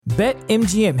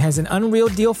BetMGM has an unreal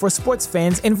deal for sports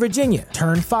fans in Virginia.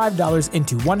 Turn $5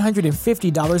 into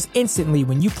 $150 instantly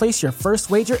when you place your first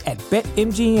wager at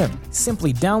BetMGM.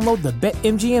 Simply download the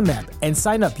BetMGM app and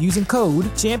sign up using code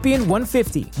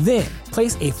Champion150. Then,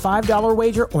 place a $5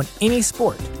 wager on any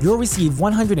sport. You'll receive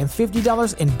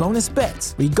 $150 in bonus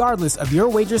bets, regardless of your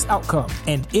wager's outcome.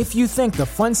 And if you think the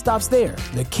fun stops there,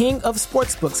 the King of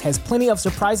Sportsbooks has plenty of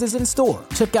surprises in store.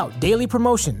 Check out daily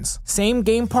promotions,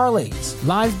 same-game parlays,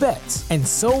 live bets, and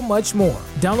so much more.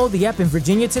 Download the app in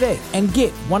Virginia today and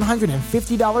get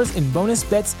 $150 in bonus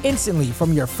bets instantly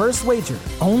from your first wager.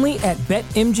 Only at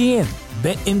BetMGM.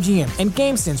 BetMGM and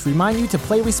GameSense remind you to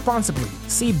play responsibly.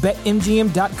 See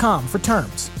BetMGM.com for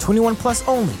terms. 21 plus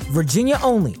only. Virginia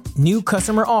only. New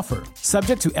customer offer.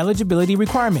 Subject to eligibility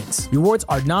requirements. Rewards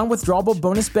are non-withdrawable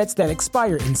bonus bets that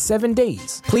expire in 7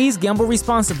 days. Please gamble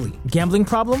responsibly. Gambling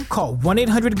problem? Call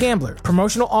 1-800-GAMBLER.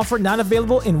 Promotional offer not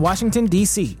available in Washington,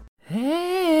 D.C.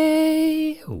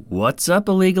 Hey, what's up,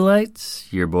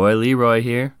 Illegalites? Your boy Leroy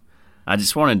here. I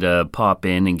just wanted to pop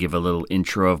in and give a little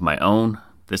intro of my own.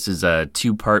 This is a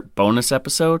 2-part bonus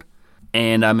episode,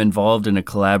 and I'm involved in a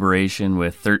collaboration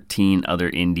with 13 other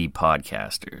indie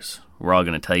podcasters. We're all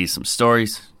going to tell you some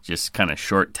stories, just kind of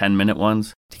short 10-minute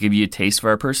ones, to give you a taste of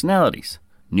our personalities.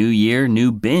 New year, new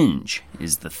binge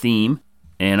is the theme,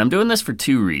 and I'm doing this for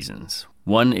 2 reasons.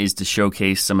 One is to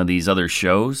showcase some of these other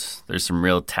shows. There's some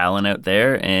real talent out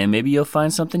there, and maybe you'll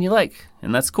find something you like,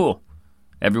 and that's cool.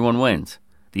 Everyone wins.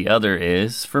 The other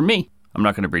is for me. I'm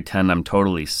not going to pretend I'm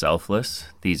totally selfless.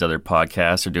 These other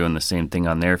podcasts are doing the same thing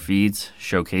on their feeds,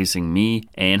 showcasing me,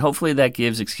 and hopefully that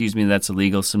gives, that's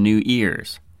illegal, some new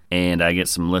ears. And I get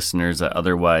some listeners that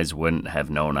otherwise wouldn't have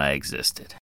known I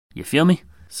existed. You feel me?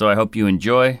 So I hope you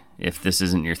enjoy. If this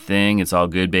isn't your thing, it's all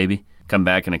good, baby. Come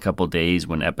back in a couple days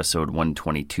when episode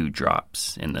 122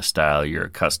 drops in the style you're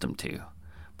accustomed to.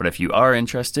 But if you are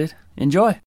interested,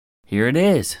 enjoy. Here it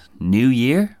is. New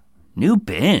year, new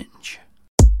binge.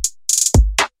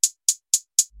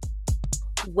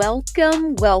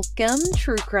 Welcome,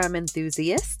 true crime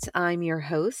enthusiasts. I'm your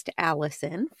host,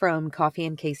 Allison from Coffee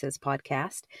and Cases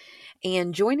podcast.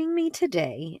 And joining me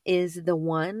today is the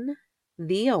one,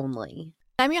 the only.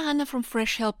 I'm Johanna from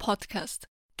Fresh Hell Podcast.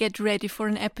 Get ready for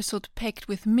an episode packed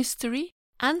with mystery,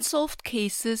 unsolved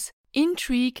cases,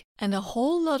 intrigue, and a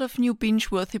whole lot of new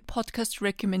binge-worthy podcast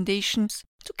recommendations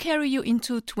to carry you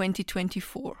into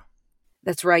 2024.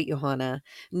 That's right, Johanna.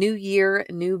 New year,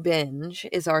 new binge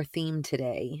is our theme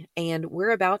today, and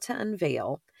we're about to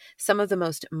unveil some of the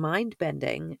most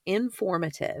mind-bending,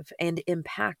 informative, and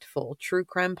impactful true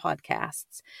crime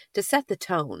podcasts to set the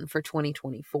tone for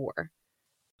 2024.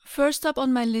 First up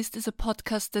on my list is a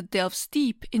podcast that delves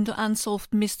deep into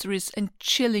unsolved mysteries and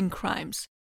chilling crimes.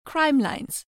 Crime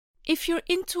Lines. If you're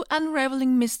into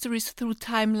unraveling mysteries through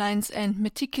timelines and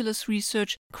meticulous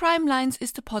research, Crime Lines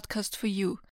is the podcast for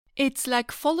you. It's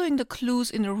like following the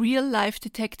clues in a real-life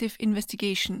detective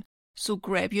investigation. So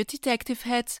grab your detective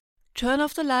hats, turn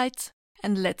off the lights,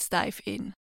 and let's dive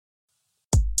in.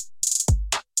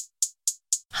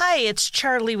 Hi, it's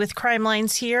Charlie with Crime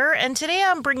Lines here, and today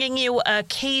I'm bringing you a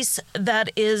case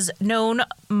that is known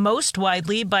most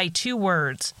widely by 2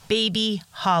 words, Baby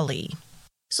Holly.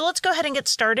 So let's go ahead and get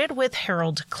started with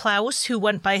Harold Klaus, who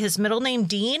went by his middle name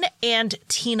Dean, and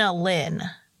Tina Lynn.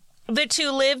 The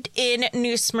 2 lived in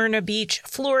New Smyrna Beach,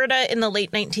 Florida in the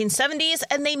late 1970s,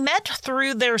 and they met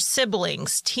through their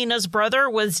siblings. Tina's brother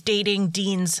was dating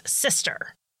Dean's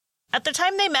sister. At the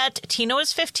time they met, Tina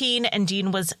was 15 and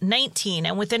Dean was 19,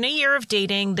 and within a year of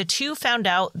dating, the 2 found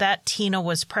out that Tina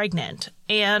was pregnant.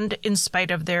 And in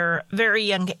spite of their very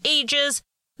young ages,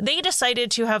 they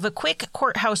decided to have a quick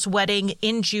courthouse wedding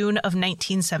in June of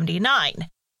 1979.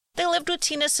 They lived with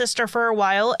Tina's sister for a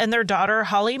while, and their daughter,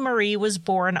 Holly Marie, was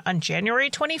born on January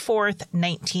 24th,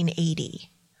 1980.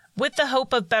 With the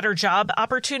hope of better job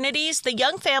opportunities, the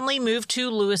young family moved to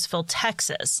Lewisville,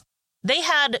 Texas. They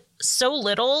had so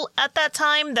little at that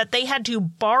time that they had to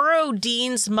borrow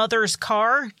Dean's mother's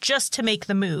car just to make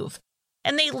the move,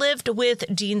 and they lived with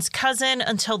Dean's cousin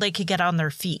until they could get on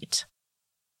their feet.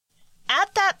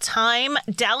 At that time,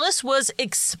 Dallas was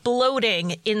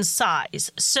exploding in size,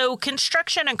 so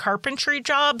construction and carpentry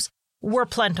jobs were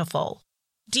plentiful.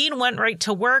 Dean went right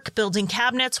to work building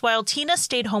cabinets while Tina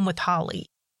stayed home with Holly.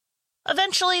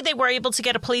 Eventually, they were able to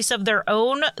get a place of their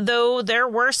own, though there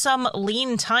were some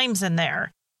lean times in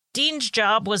there. Dean's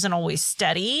job wasn't always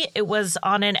steady. It was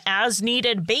on an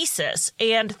as-needed basis,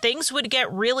 and things would get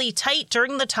really tight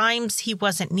during the times he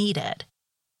wasn't needed.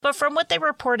 But from what they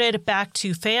reported back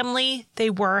to family,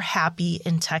 they were happy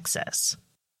in Texas.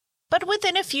 But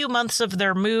within a few months of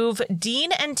their move,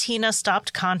 Dean and Tina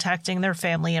stopped contacting their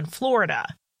family in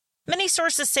Florida. Many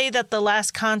sources say that the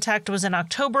last contact was in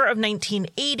October of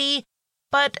 1980,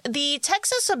 but the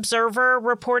Texas Observer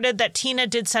reported that Tina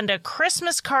did send a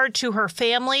Christmas card to her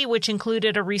family, which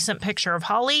included a recent picture of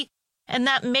Holly, and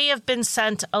that may have been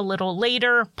sent a little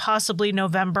later, possibly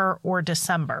November or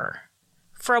December.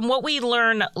 From what we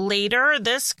learn later,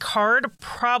 this card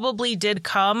probably did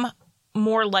come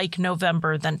more like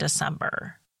November than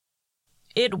December.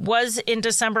 It was in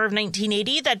December of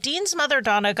 1980 that Dean's mother,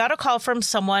 Donna, got a call from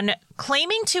someone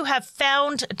claiming to have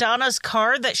found Donna's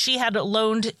car that she had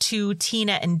loaned to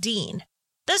Tina and Dean.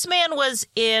 This man was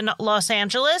in Los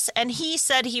Angeles, and he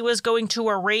said he was going to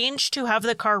arrange to have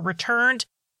the car returned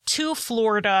to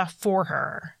Florida for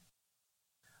her.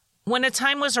 When a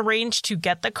time was arranged to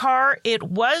get the car, it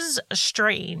was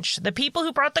strange. The people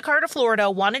who brought the car to Florida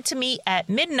wanted to meet at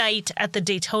midnight at the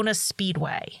Daytona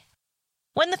Speedway.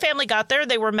 When the family got there,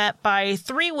 they were met by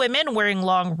 3 women wearing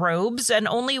long robes, and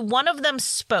only one of them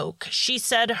spoke. She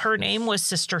said her name was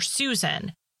Sister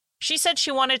Susan. She said she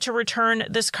wanted to return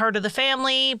this car to the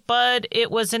family, but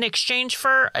it was in exchange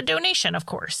for a donation, of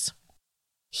course.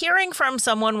 Hearing from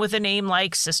someone with a name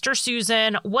like Sister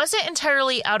Susan wasn't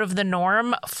entirely out of the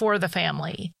norm for the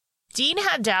family. Dean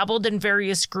had dabbled in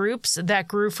various groups that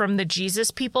grew from the Jesus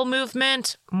People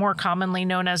movement, more commonly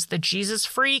known as the Jesus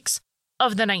Freaks,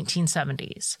 of the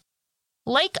 1970s.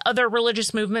 Like other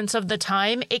religious movements of the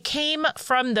time, it came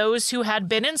from those who had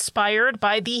been inspired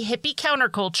by the hippie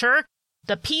counterculture,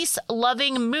 the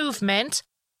peace-loving movement,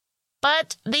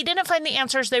 but they didn't find the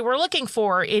answers they were looking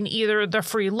for in either the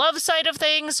free love side of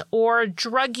things or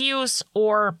drug use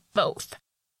or both.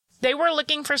 They were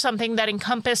looking for something that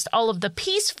encompassed all of the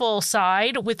peaceful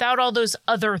side without all those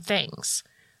other things.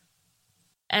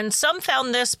 And some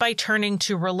found this by turning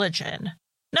to religion.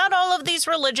 Not all of these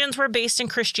religions were based in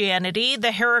Christianity.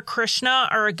 The Hare Krishna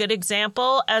are a good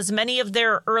example, as many of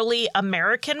their early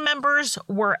American members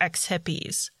were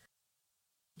ex-hippies.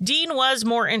 Dean was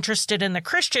more interested in the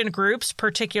Christian groups,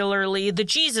 particularly the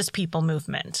Jesus People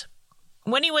movement.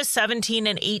 When he was 17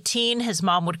 and 18, his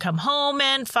mom would come home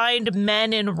and find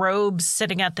men in robes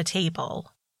sitting at the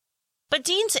table. But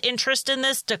Dean's interest in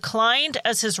this declined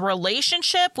as his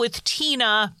relationship with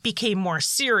Tina became more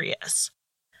serious.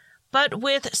 But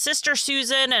with Sister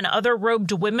Susan and other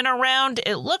robed women around,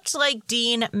 it looked like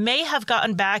Dean may have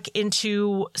gotten back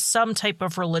into some type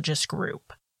of religious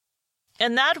group.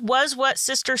 And that was what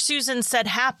Sister Susan said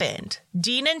happened.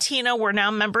 Dean and Tina were now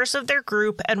members of their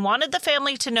group and wanted the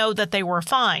family to know that they were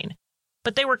fine.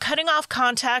 But they were cutting off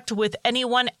contact with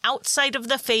anyone outside of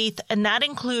the faith, and that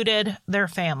included their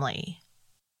family.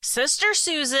 Sister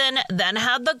Susan then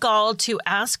had the gall to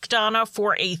ask Donna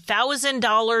for a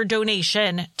 $1,000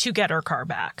 donation to get her car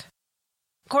back.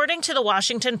 According to the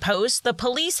Washington Post, the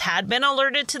police had been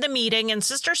alerted to the meeting and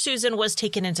Sister Susan was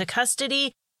taken into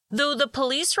custody, though the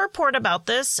police report about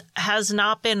this has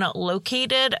not been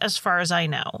located as far as I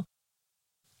know.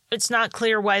 It's not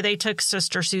clear why they took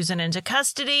Sister Susan into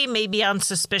custody, maybe on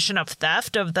suspicion of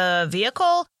theft of the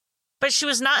vehicle, but she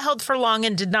was not held for long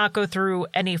and did not go through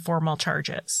any formal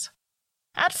charges.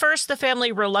 At first, the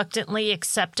family reluctantly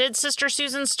accepted Sister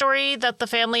Susan's story that the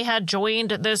family had joined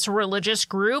this religious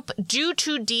group due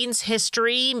to Dean's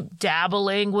history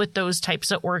dabbling with those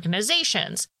types of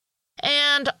organizations,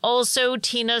 and also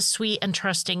Tina's sweet and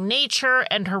trusting nature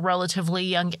and her relatively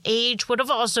young age would have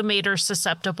also made her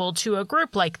susceptible to a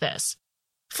group like this.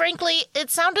 Frankly, it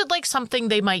sounded like something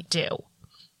they might do.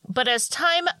 But as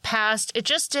time passed, it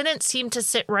just didn't seem to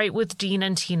sit right with Dean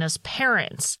and Tina's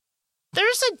parents.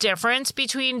 There's a difference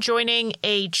between joining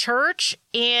a church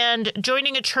and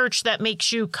joining a church that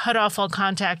makes you cut off all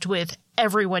contact with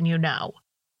everyone you know.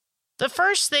 The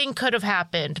first thing could have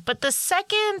happened, but the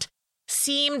second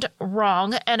seemed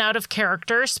wrong and out of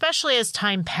character, especially as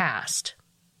time passed.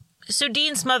 So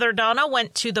Dean's mother, Donna,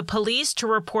 went to the police to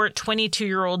report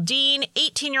 22-year-old Dean,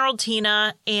 18-year-old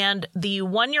Tina, and the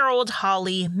 1-year-old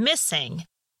Holly missing,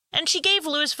 and she gave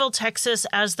Louisville, Texas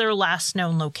as their last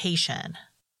known location.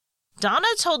 Donna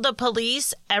told the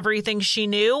police everything she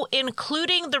knew,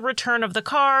 including the return of the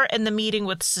car and the meeting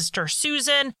with Sister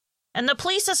Susan, and the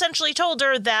police essentially told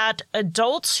her that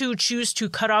adults who choose to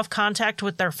cut off contact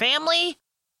with their family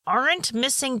aren't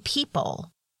missing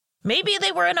people. Maybe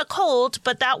they were in a cult,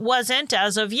 but that wasn't,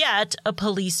 as of yet, a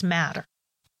police matter.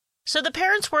 So the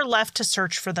parents were left to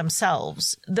search for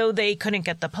themselves. Though they couldn't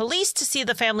get the police to see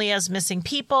the family as missing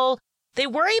people, they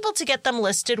were able to get them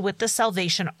listed with the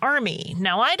Salvation Army.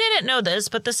 Now, I didn't know this,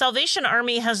 but the Salvation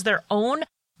Army has their own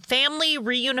family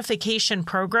reunification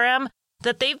program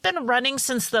that they've been running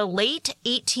since the late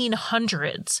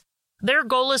 1800s. Their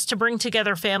goal is to bring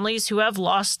together families who have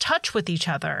lost touch with each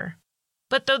other.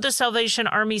 But though the Salvation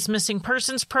Army's Missing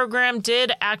Persons program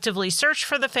did actively search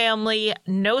for the family,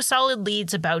 no solid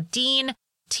leads about Dean,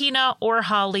 Tina, or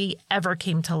Holly ever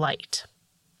came to light.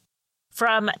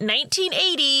 From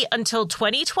 1980 until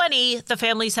 2020, the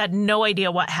families had no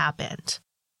idea what happened.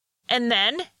 And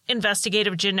then,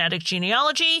 investigative genetic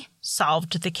genealogy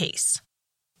solved the case.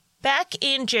 Back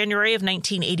in January of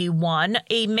 1981,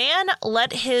 a man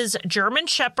let his German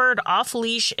Shepherd off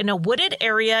leash in a wooded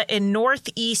area in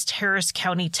northeast Harris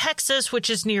County, Texas, which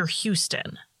is near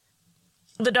Houston.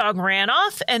 The dog ran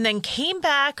off and then came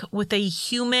back with a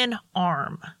human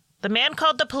arm. The man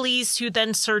called the police, who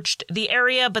then searched the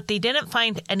area, but they didn't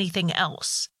find anything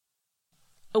else.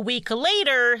 A week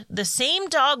later, the same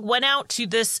dog went out to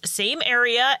this same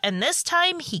area, and this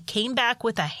time he came back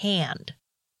with a hand.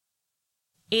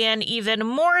 An even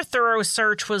more thorough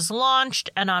search was launched,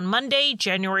 and on Monday,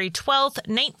 January 12th,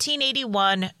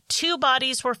 1981, 2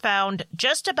 bodies were found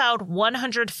just about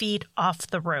 100 feet off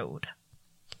the road.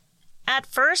 At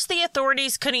first, the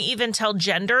authorities couldn't even tell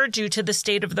gender due to the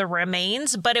state of the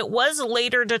remains, but it was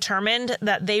later determined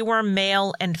that they were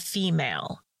male and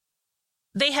female.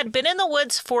 They had been in the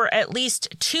woods for at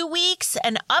least 2 weeks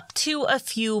and up to a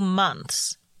few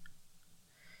months.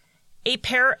 A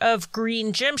pair of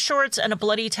green gym shorts and a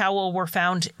bloody towel were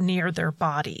found near their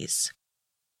bodies.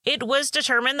 It was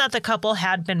determined that the couple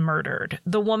had been murdered.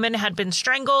 The woman had been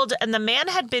strangled and the man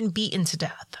had been beaten to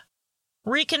death.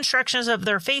 Reconstructions of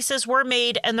their faces were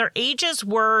made and their ages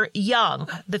were young.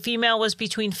 The female was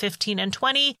between 15 and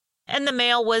 20 and the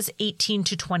male was 18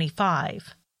 to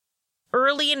 25.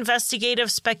 Early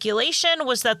investigative speculation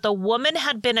was that the woman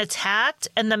had been attacked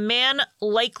and the man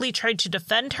likely tried to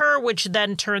defend her, which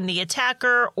then turned the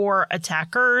attacker or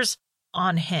attackers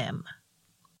on him.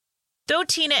 Though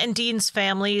Tina and Dean's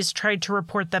families tried to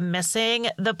report them missing,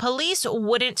 the police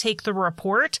wouldn't take the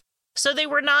report, so they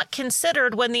were not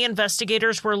considered when the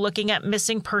investigators were looking at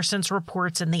missing persons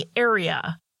reports in the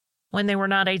area. When they were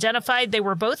not identified, they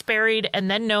were both buried and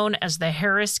then known as the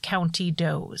Harris County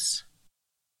Does.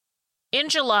 In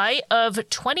July of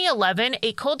 2011,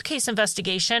 a cold case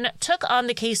investigation took on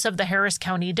the case of the Harris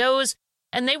County Does,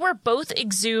 and they were both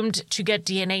exhumed to get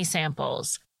DNA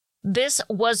samples. This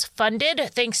was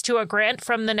funded thanks to a grant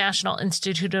from the National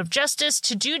Institute of Justice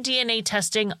to do DNA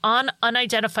testing on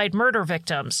unidentified murder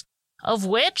victims, of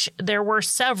which there were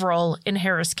several in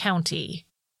Harris County.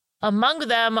 Among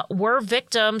them were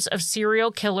victims of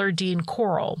serial killer Dean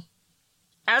Corll.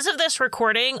 As of this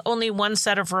recording, only one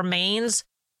set of remains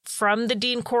from the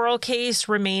Dean Corll case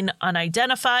remain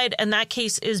unidentified, and that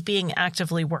case is being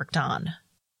actively worked on.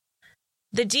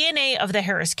 The DNA of the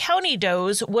Harris County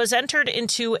Does was entered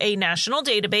into a national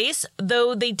database,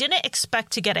 though they didn't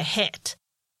expect to get a hit.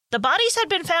 The bodies had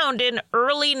been found in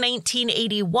early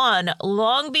 1981,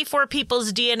 long before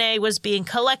people's DNA was being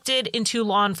collected into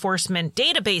law enforcement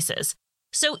databases.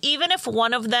 So even if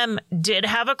one of them did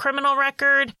have a criminal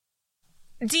record,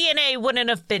 DNA wouldn't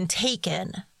have been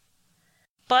taken.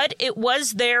 But it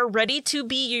was there ready to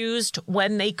be used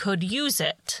when they could use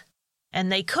it.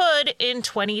 And they could in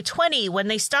 2020 when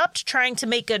they stopped trying to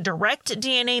make a direct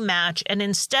DNA match and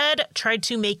instead tried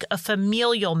to make a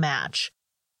familial match.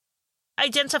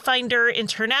 Identifinder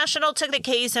International took the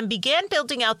case and began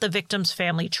building out the victims'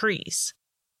 family trees.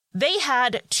 They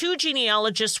had 2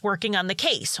 genealogists working on the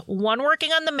case, one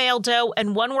working on the male doe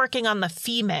and one working on the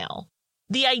female.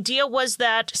 The idea was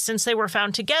that since they were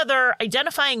found together,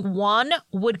 identifying one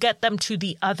would get them to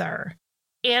the other.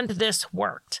 And this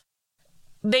worked.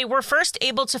 They were first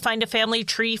able to find a family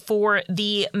tree for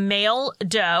the male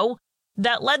doe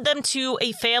that led them to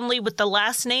a family with the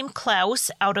last name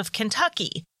Klaus out of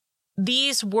Kentucky.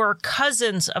 These were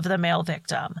cousins of the male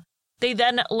victim. They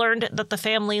then learned that the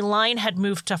family line had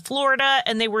moved to Florida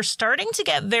and they were starting to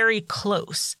get very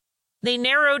close. They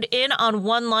narrowed in on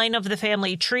one line of the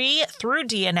family tree through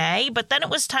DNA, but then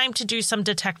it was time to do some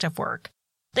detective work.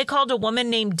 They called a woman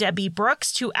named Debbie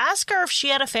Brooks to ask her if she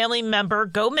had a family member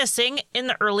go missing in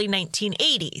the early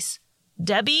 1980s.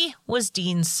 Debbie was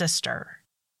Dean's sister.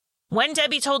 When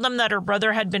Debbie told them that her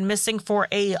brother had been missing for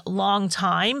a long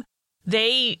time,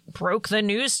 they broke the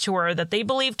news to her that they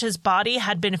believed his body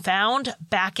had been found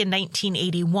back in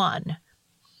 1981.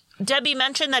 Debbie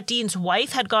mentioned that Dean's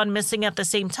wife had gone missing at the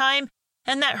same time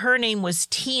and that her name was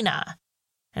Tina.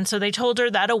 And so they told her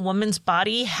that a woman's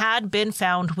body had been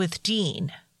found with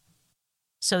Dean.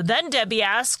 So then Debbie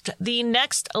asked the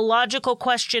next logical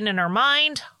question in her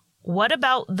mind, what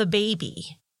about the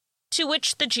baby? To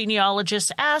which the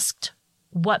genealogist asked,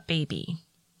 what baby?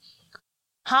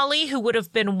 Holly, who would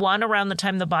have been 1 around the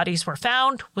time the bodies were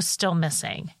found, was still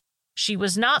missing. She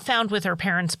was not found with her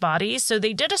parents' bodies, so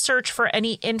they did a search for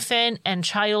any infant and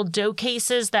child doe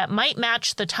cases that might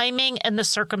match the timing and the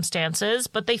circumstances,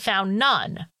 but they found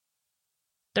none.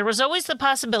 There was always the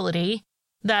possibility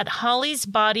that Holly's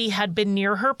body had been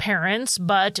near her parents,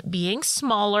 but being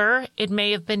smaller, it may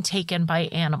have been taken by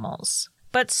animals.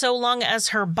 But so long as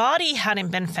her body hadn't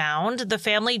been found, the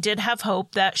family did have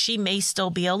hope that she may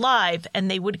still be alive and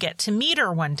they would get to meet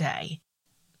her one day.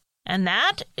 And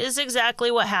that is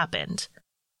exactly what happened.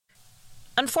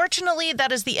 Unfortunately,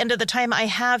 that is the end of the time I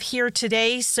have here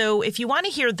today, so if you want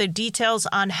to hear the details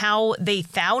on how they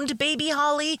found baby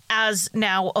Holly as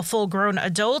now a full-grown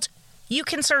adult, you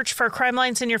can search for Crime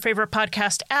Lines in your favorite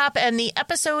podcast app, and the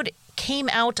episode came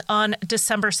out on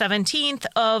December 17th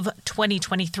of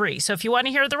 2023. So if you want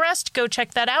to hear the rest, go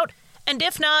check that out. And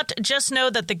if not, just know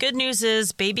that the good news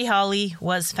is baby Holly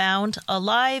was found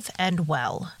alive and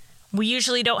well. We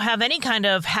usually don't have any kind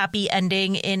of happy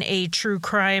ending in a true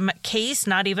crime case,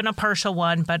 not even a partial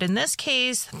one, but in this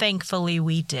case, thankfully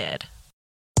we did.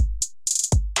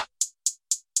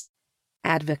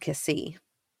 Advocacy,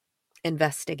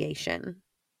 investigation,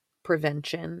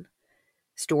 prevention,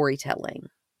 storytelling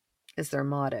is their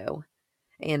motto.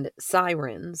 And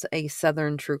Sirens, a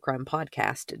Southern true crime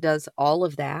podcast, does all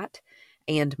of that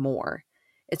and more.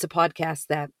 It's a podcast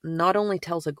that not only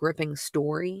tells a gripping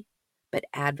story, but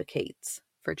advocates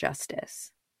for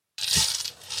justice.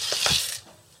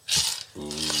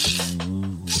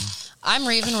 I'm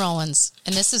Raven Rollins,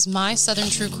 and this is my Southern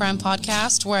True Crime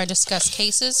podcast where I discuss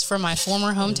cases from my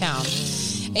former hometown.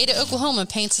 Ada, Oklahoma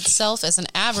paints itself as an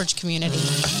average community,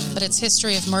 but its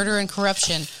history of murder and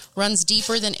corruption runs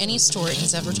deeper than any story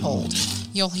has ever told.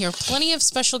 You'll hear plenty of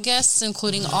special guests,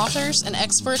 including authors and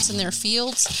experts in their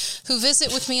fields, who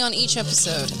visit with me on each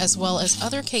episode, as well as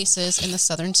other cases in the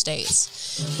southern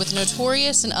states. With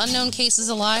notorious and unknown cases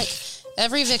alike,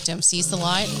 every victim sees the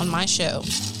light on my show.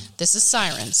 This is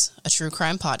Sirens, a true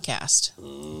crime podcast.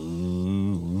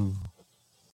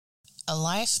 A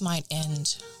life might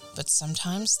end, but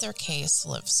sometimes their case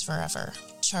lives forever.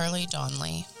 Charlie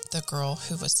Donnelly, the girl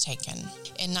who was taken.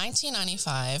 In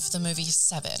 1995, the movie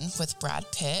Seven with Brad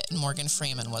Pitt and Morgan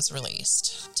Freeman was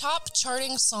released. Top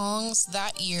charting songs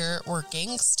that year were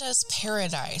Gangsta's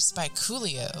Paradise by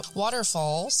Coolio,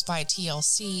 Waterfalls by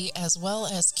TLC, as well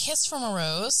as Kiss from a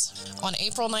Rose. On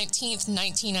April 19th,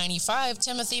 1995,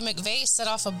 Timothy McVeigh set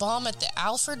off a bomb at the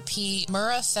Alfred P.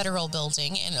 Murrah Federal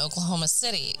Building in Oklahoma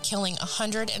City, killing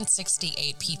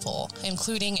 168 people,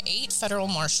 including 8 federal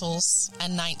marshals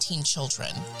and 19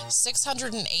 children.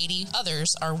 680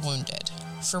 others are wounded.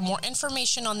 For more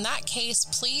information on that case,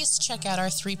 please check out our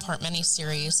 3-part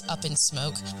miniseries, Up in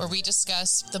Smoke, where we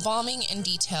discuss the bombing in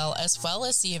detail as well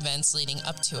as the events leading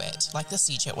up to it, like the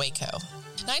siege at Waco.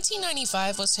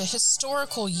 1995 was a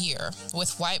historical year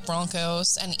with white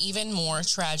Broncos and even more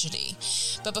tragedy.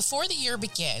 But before the year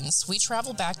begins, we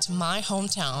travel back to my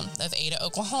hometown of Ada,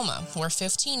 Oklahoma, where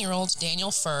 15-year-old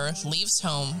Daniel Furr leaves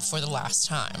home for the last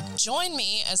time. Join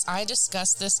me as I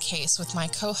discuss this case with my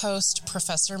co-host,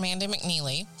 Professor Amanda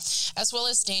McNeely, as well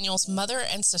as Daniel's mother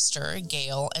and sister,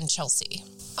 Gail and Chelsea.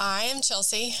 I am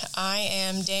Chelsea. I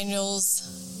am Daniel's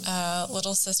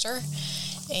little sister,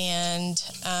 and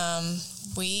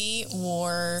we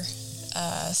were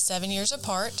 7 years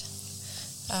apart.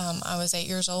 I was 8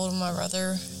 years old when my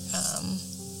brother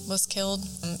was killed.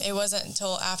 It wasn't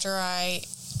until after I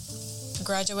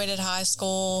graduated high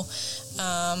school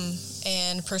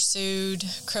and pursued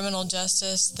criminal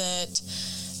justice that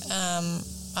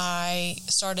I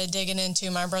started digging into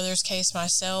my brother's case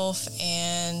myself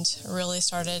and really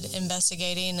started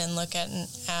investigating and looking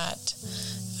at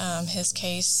his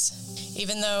case.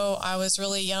 Even though I was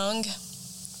really young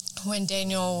when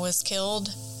Daniel was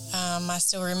killed, I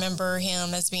still remember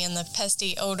him as being the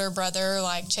pesky older brother,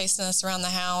 like chasing us around the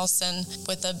house and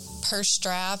with a purse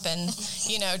strap and,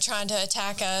 you know, trying to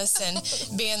attack us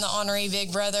and being the ornery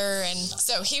big brother. And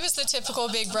so he was the typical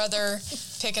big brother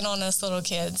picking on us little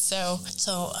kids.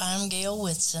 So I'm Gail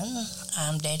Whitson.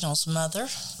 I'm Daniel's mother.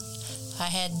 I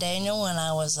had Daniel when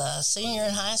I was a senior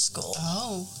in high school.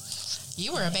 Oh,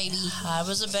 you were a baby. I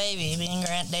was a baby. Me and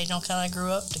Grant Daniel kind of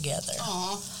grew up together.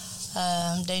 Aw.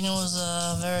 Daniel was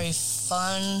a very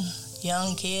fun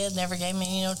young kid, never gave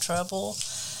me no trouble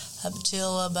up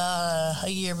until about a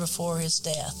year before his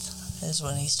death is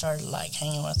when he started like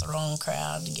hanging with the wrong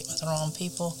crowd, getting with the wrong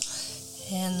people.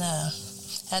 And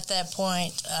at that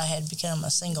point, I had become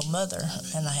a single mother,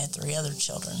 and I had 3 other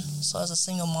children. So I was a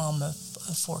single mom of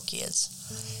 4 kids.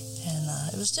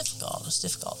 And it was difficult. It was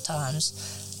difficult times.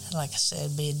 Like I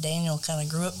said, me and Daniel kind of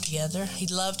grew up together. He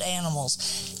loved animals.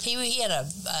 He had a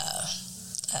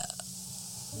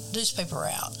newspaper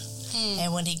route,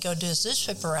 And when he'd go do his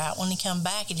newspaper route, when he come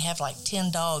back, he'd have like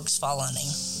 10 dogs following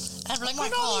him. I'd be like,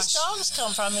 where'd all these dogs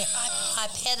come from? I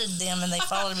petted them, and they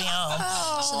followed me home.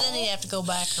 Oh. So then he'd have to go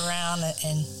back around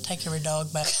and take every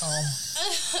dog back home.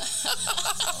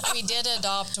 We did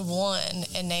adopt one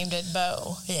and named it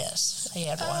Bo. Yes, he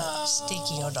had one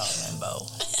stinky old dog named Bo.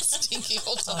 Stinky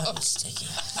old dog. Oh, stinky.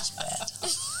 He's bad.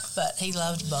 But he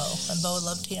loved Bo, and Bo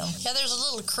loved him. Yeah, there's a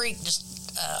little creek just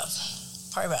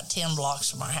probably about 10 blocks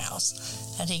from our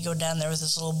house. And he'd go down there with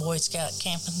his little Boy Scout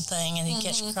camping thing, and he'd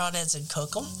catch crawdads and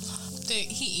cook them. Did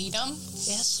he eat them?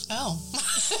 Yes. Oh.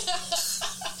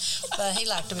 But he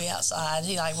liked to be outside.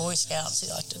 He liked Boy Scouts. He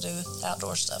liked to do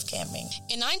outdoor stuff, camping.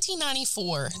 In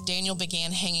 1994, Daniel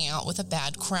began hanging out with a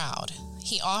bad crowd.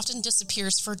 He often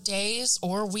disappears for days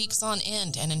or weeks on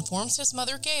end and informs his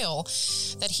mother, Gail,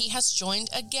 that he has joined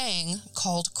a gang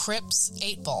called Crips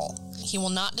 8 Ball. He will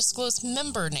not disclose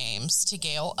member names to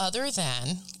Gail other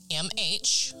than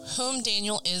M.H., whom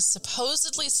Daniel is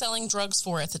supposedly selling drugs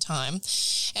for at the time,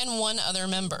 and one other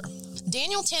member.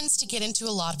 Daniel tends to get into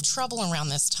a lot of trouble around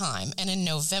this time, and in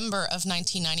November of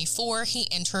 1994, he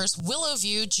enters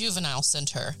Willowview Juvenile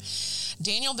Center.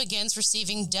 Daniel begins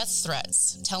receiving death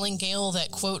threats, telling Gail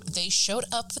that, quote, they showed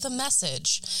up with a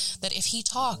message that if he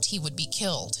talked, he would be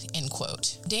killed, end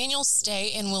quote. Daniel's stay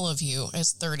in Willowview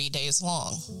is 30 days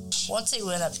long. Once he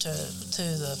went up to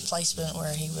the placement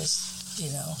where he was,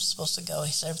 supposed to go,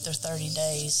 he stayed there 30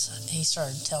 days. He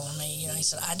started telling me, he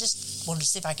said, I just wanted to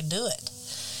see if I could do it.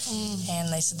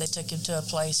 And they said they took him to a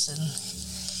place and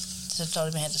told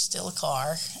him he had to steal a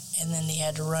car, and then he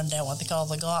had to run down what they call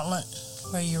the gauntlet,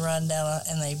 where you run down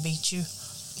and they beat you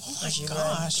as you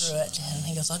run through it. And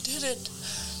he goes, I did it.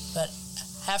 But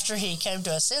after he came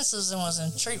to his senses and was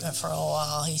in treatment for a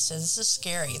while, he said, this is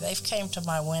scary. They've came to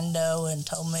my window and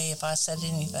told me if I said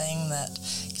anything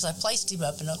because I placed him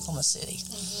up in Oklahoma City.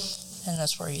 And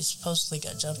that's where he supposedly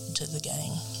got jumped into the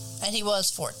gang. And he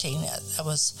was 14. That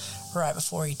was right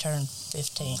before he turned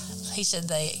 15. He said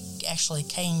they actually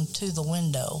came to the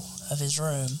window of his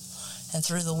room and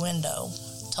through the window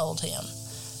told him.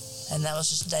 And that was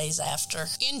just days after.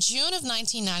 In June of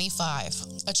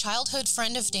 1995, a childhood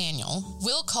friend of Daniel,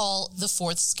 Will Call the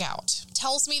Fourth Scout,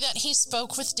 tells me that he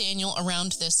spoke with Daniel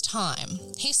around this time.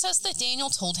 He says that Daniel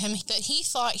told him that he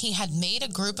thought he had made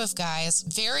a group of guys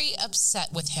very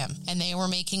upset with him and they were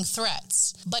making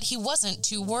threats, but he wasn't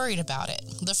too worried about it.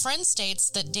 The friend states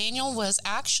that Daniel was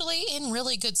actually in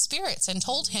really good spirits and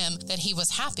told him that he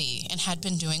was happy and had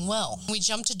been doing well. We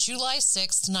jump to July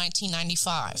 6th,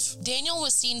 1995. Daniel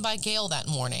was seen by Gail that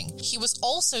morning. He was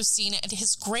also seen at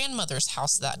his grandmother's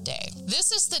house that day.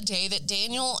 This is the day that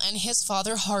Daniel and his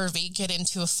father Harvey get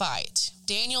into a fight.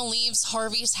 Daniel leaves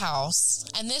Harvey's house,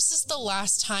 and this is the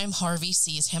last time Harvey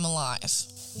sees him alive.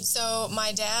 So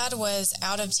my dad was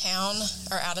out of town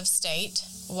or out of state.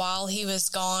 While he was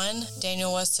gone,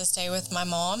 Daniel was to stay with my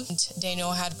mom.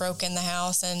 Daniel had broken the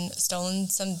house and stolen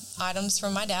some items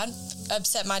from my dad.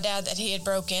 Upset my dad that he had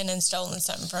broken and stolen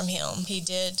something from him. He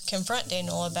did confront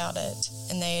Daniel about it,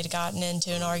 and they had gotten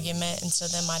into an argument, and so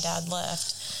then my dad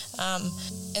left.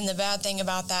 And the bad thing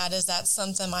about that is that's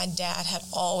something my dad had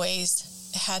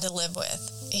always had to live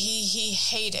with. He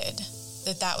hated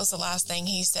that was the last thing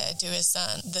he said to his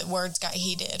son. The words got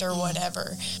heated or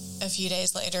whatever. A few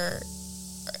days later,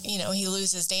 he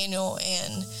loses Daniel,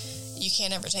 and you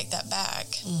can't ever take that back.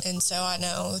 And so I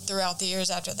know throughout the years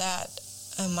after that,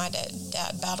 my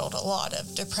dad battled a lot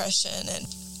of depression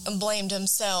and blamed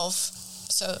himself.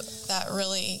 So that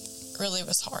really, really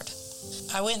was hard.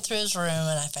 I went through his room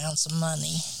and I found some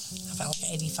money. I found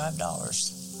 $85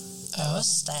 that was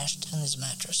stashed in his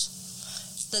mattress.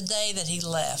 The day that he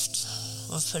left,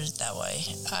 we'll put it that way,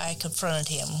 I confronted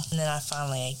him, and then I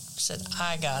finally said,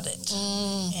 I got it.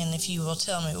 And if you will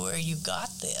tell me where you got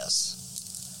this,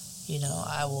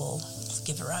 I will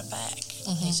give it right back.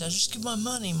 He said, just give my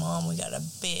money, Mom. We got a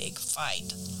big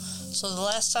fight. So the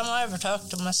last time I ever talked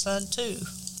to my son, too,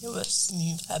 it was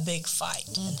a big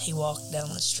fight. And he walked down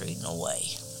the street and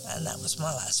away. And that was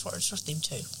my last words with him,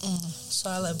 too. So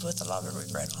I lived with a lot of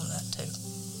regret on that, too.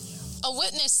 A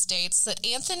witness states that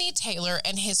Anthony Taylor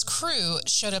and his crew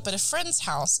showed up at a friend's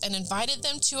house and invited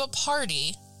them to a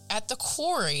party at the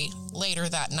quarry later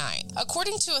that night.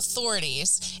 According to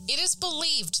authorities, it is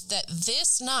believed that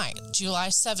this night, July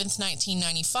 7th,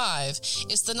 1995,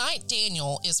 is the night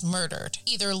Daniel is murdered,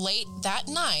 either late that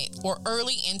night or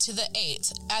early into the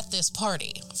 8th at this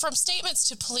party. From statements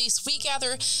to police, we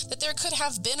gather that there could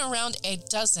have been around a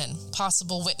dozen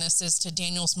possible witnesses to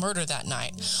Daniel's murder that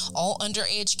night, all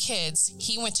underage kids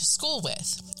he went to school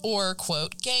with, or,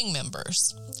 quote, gang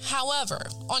members. However,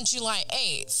 on July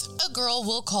 8th, a girl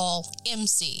Will Call call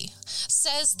MC,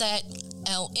 says that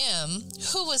LM,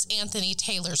 who was Anthony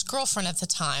Taylor's girlfriend at the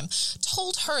time,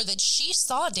 told her that she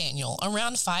saw Daniel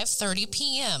around 5:30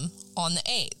 p.m. on the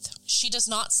 8th. She does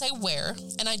not say where,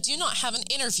 and I do not have an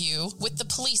interview with the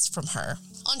police from her.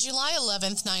 On July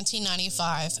 11th,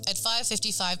 1995, at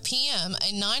 5:55 p.m.,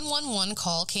 a 911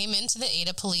 call came into the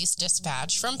Ada Police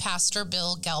Dispatch from Pastor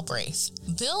Bill Galbraith.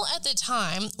 Bill, at the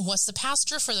time, was the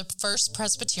pastor for the First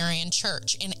Presbyterian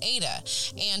Church in Ada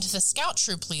and the scout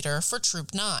troop leader for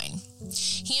Troop 9.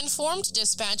 He informed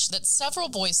dispatch that several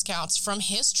Boy Scouts from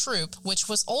his troop, which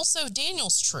was also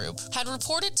Daniel's troop, had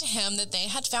reported to him that they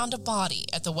had found a body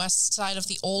at the west side of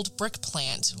the old brick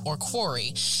plant, or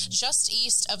quarry, just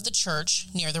east of the church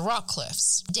near the rock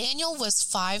cliffs. Daniel was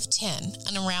 5'10"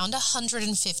 and around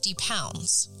 150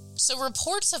 pounds. So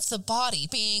reports of the body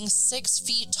being 6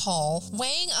 feet tall,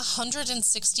 weighing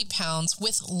 160 pounds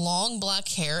with long black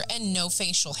hair and no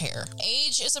facial hair.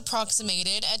 Age is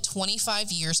approximated at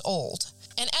 25 years old.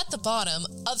 And at the bottom,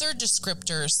 other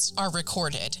descriptors are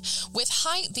recorded, with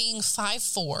height being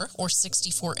 5'4" or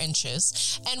 64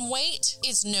 inches, and weight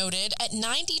is noted at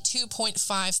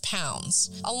 92.5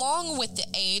 pounds, along with the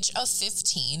age of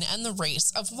 15 and the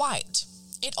race of white.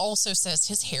 It also says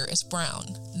his hair is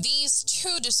brown. These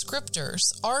two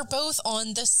descriptors are both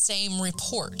on the same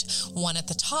report, one at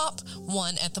the top,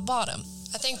 one at the bottom.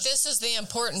 I think this is the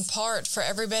important part for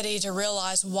everybody to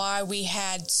realize why we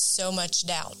had so much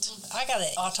doubt. I got an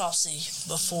autopsy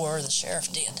before the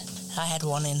sheriff did. I had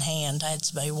one in hand. I had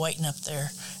somebody waiting up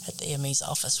there at the ME's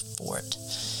office for it.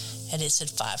 And it said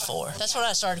 5'4". That's when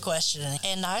I started questioning.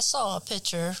 And I saw a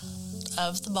picture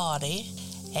of the body,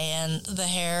 and the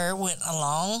hair went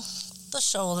along the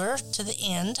shoulder to the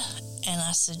end. And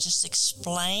I said, just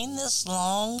explain this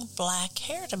long black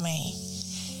hair to me.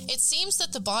 It seems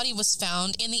that the body was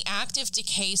found in the active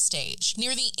decay stage,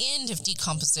 near the end of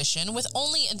decomposition, with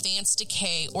only advanced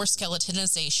decay or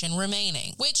skeletonization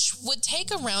remaining, which would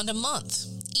take around a month,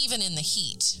 even in the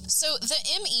heat. So the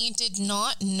ME did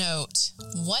not note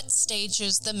what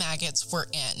stages the maggots were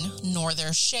in, nor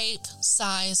their shape,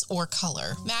 size, or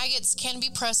color. Maggots can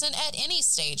be present at any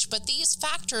stage, but these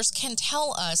factors can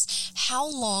tell us how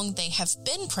long they have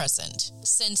been present.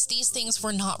 Since these things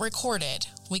were not recorded,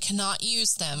 we cannot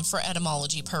use them for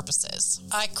etymology purposes.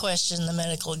 I questioned the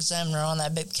medical examiner on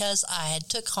that because I had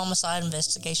took homicide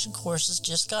investigation courses,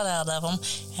 just got out of them,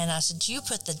 and I said, you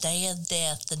put the day of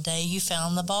death, the day you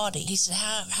found the body. He said,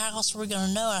 how else are we going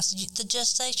to know? I said, the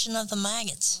gestation of the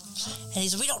maggots. And he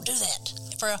said, we don't do that.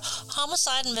 For a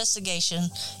homicide investigation,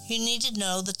 you need to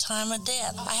know the time of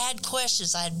death. I had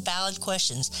questions, I had valid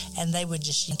questions, and they would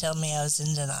just tell me I was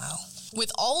in denial.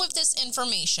 With all of this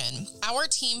information, our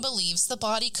team believes the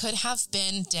body could have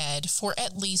been dead for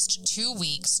at least 2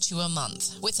 weeks to a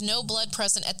month, with no blood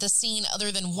present at the scene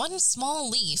other than one small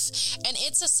leaf, and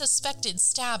it's a suspected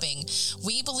stabbing.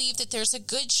 We believe that there's a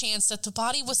good chance that the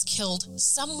body was killed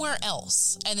somewhere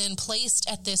else and then placed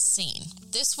at this scene.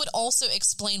 This would also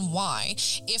explain why,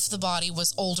 if the body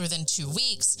was older than 2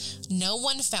 weeks, no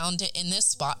one found it in this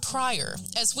spot prior,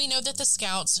 as we know that the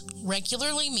Scouts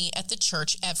regularly meet at the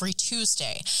church every Tuesday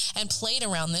and played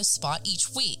around this spot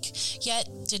each week, yet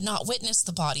did not witness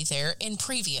the body there in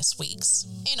previous weeks.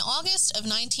 In August of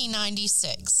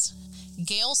 1996,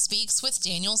 Gail speaks with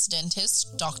Daniel's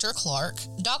dentist, Dr. Clark.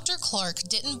 Dr. Clark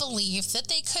didn't believe that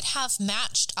they could have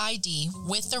matched ID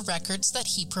with the records that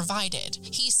he provided.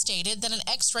 He stated that an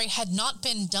x-ray had not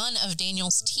been done of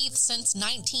Daniel's teeth since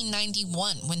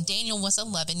 1991, when Daniel was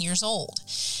 11 years old.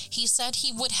 He said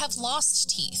he would have lost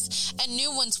teeth, and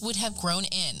new ones would have grown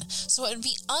in, so it would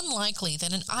be unlikely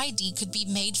that an ID could be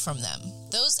made from them.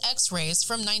 Those x-rays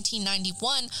from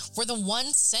 1991 were the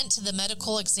ones sent to the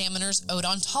medical examiner's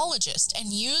odontologist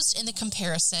and used in the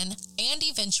comparison and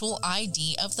eventual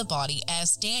ID of the body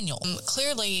as Daniel.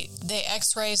 Clearly, the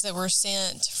x-rays that were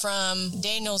sent from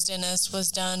Daniel's dentist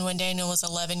was done when Daniel was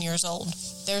 11 years old.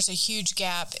 There's a huge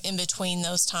gap in between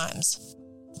those times.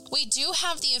 We do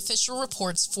have the official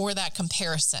reports for that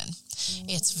comparison.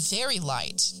 It's very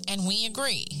light, and we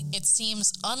agree. It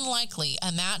seems unlikely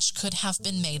a match could have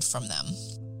been made from them.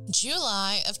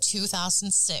 July of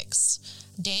 2006.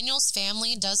 Daniel's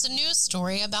family does a news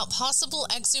story about possible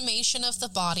exhumation of the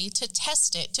body to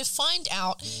test it to find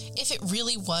out if it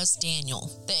really was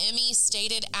Daniel. The ME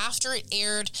stated after it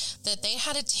aired that they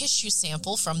had a tissue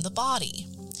sample from the body.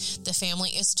 The family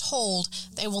is told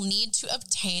they will need to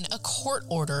obtain a court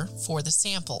order for the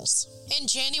samples. In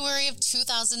January of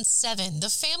 2007, the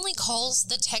family calls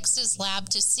the Texas lab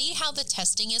to see how the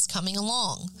testing is coming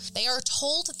along. They are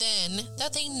told then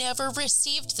that they never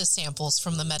received the samples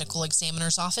from the medical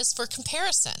examiner's office for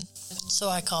comparison. So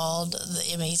I called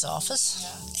the ME's office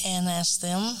and asked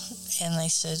them, and they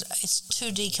said, it's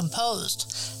too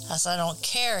decomposed. I said, I don't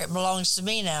care. It belongs to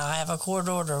me now. I have a court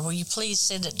order. Will you please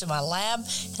send it to my lab?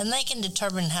 And they can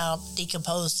determine how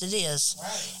decomposed it is.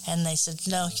 Right. And they said,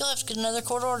 no, you'll have to get another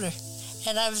court order.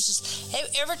 And I was just,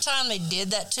 every time they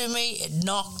did that to me, it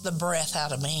knocked the breath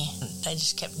out of me. They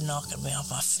just kept knocking me off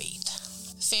my feet.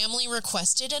 Family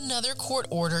requested another court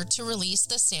order to release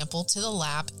the sample to the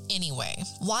lab anyway.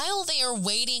 While they are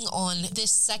waiting on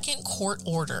this second court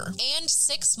order, and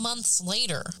 6 months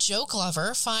later, Joe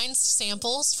Glover finds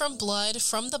samples from blood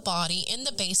from the body in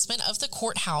the basement of the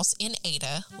courthouse in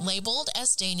Ada, labeled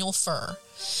as Daniel Furr.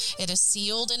 It is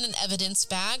sealed in an evidence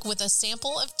bag with a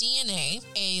sample of DNA,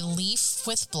 a leaf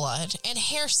with blood, and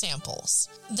hair samples.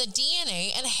 The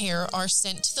DNA and hair are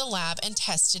sent to the lab and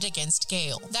tested against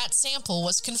Gail. That sample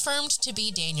was confirmed to be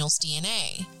Daniel's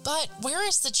DNA. But where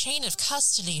is the chain of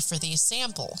custody for these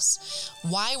samples?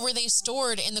 Why were they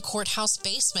stored in the courthouse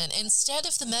basement instead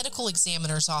of the medical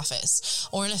examiner's office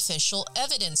or an official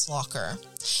evidence locker?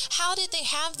 How did they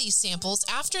have these samples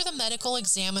after the medical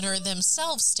examiner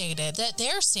themselves stated that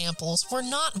their samples were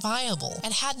not viable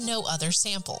and had no other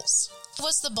samples?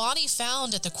 Was the body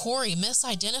found at the quarry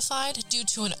misidentified due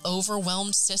to an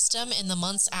overwhelmed system in the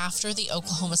months after the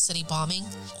Oklahoma City bombing?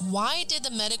 Why did the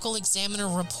medical examiner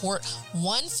report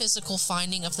one physical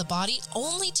finding of the body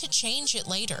only to change it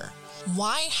later?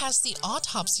 Why has the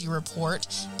autopsy report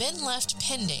been left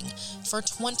pending for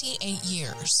 28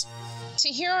 years? To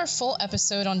hear our full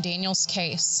episode on Daniel's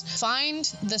case, find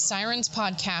the Sirens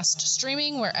podcast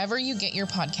streaming wherever you get your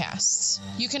podcasts.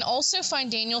 You can also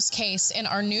find Daniel's case in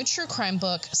our new true crime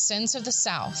book, Sins of the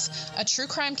South, a true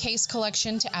crime case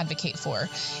collection to advocate for,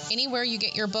 anywhere you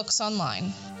get your books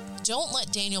online. Don't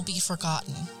let Daniel be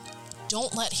forgotten.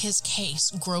 Don't let his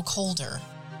case grow colder.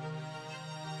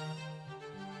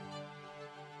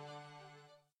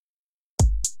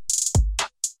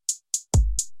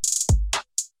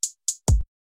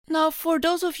 Now, for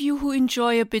those of you who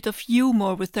enjoy a bit of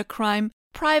humor with their crime,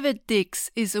 Private Dicks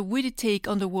is a witty take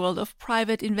on the world of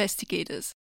private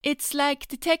investigators. It's like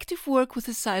detective work with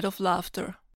a side of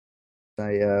laughter.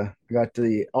 I got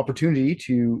the opportunity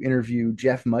to interview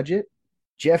Jeff Mudgett.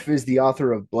 Jeff is the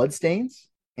author of Bloodstains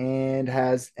and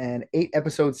has an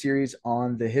 8-episode series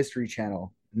on the History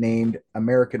Channel named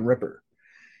American Ripper.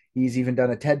 He's even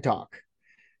done a TED Talk.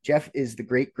 Jeff is the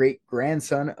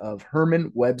great-great-grandson of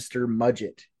Herman Webster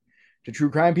Mudgett. To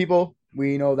true crime people,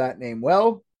 we know that name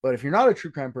well, but if you're not a true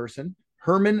crime person,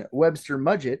 Herman Webster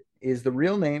Mudgett is the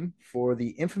real name for the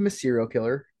infamous serial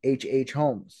killer H.H.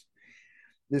 Holmes.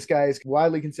 This guy is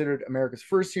widely considered America's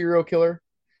first serial killer.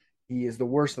 He is the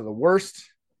worst of the worst.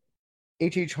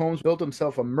 H.H. Holmes built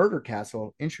himself a murder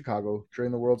castle in Chicago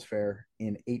during the World's Fair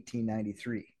in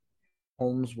 1893.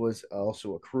 Holmes was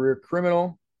also a career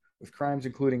criminal with crimes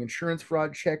including insurance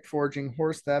fraud, check forging,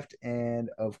 horse theft,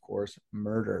 and, of course,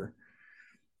 murder.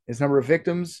 His number of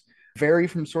victims vary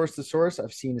from source to source.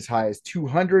 I've seen as high as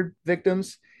 200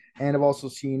 victims, and I've also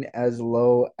seen as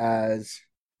low as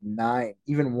 9,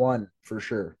 even 1 for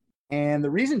sure. And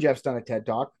the reason Jeff's done a TED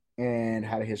Talk and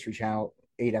had a History Channel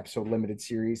 8-episode limited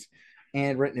series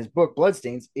and written his book,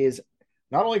 Bloodstains, is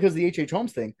not only because of the H.H.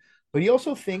 Holmes thing, but he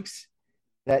also thinks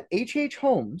that H.H.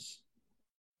 Holmes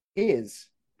is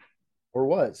or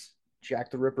was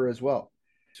Jack the Ripper as well.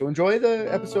 So enjoy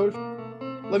the episode.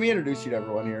 Let me introduce you to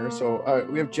everyone here. So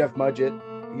we have Jeff Mudgett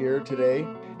here today.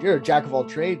 You're a jack of all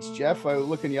trades, Jeff. I was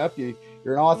looking you up. You're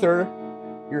an author.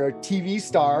 You're a TV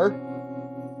star.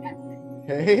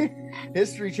 Okay,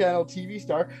 History Channel TV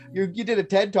star. You did a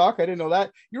TED Talk. I didn't know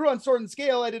that. You were on Sword and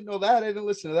Scale. I didn't know that. I didn't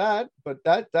listen to that. But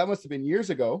that must have been years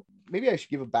ago. Maybe I should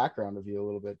give a background of you a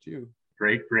little bit too.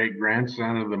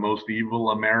 Great-great-grandson of the most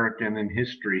evil American in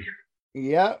history.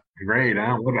 Yeah. Great,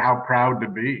 huh? How proud to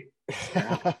be.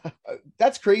 Yeah.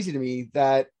 That's crazy to me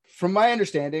that, from my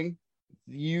understanding,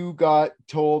 you got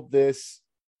told this,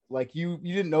 like you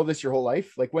didn't know this your whole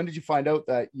life. Like, when did you find out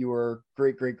that you were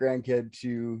great-great-grandkid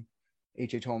to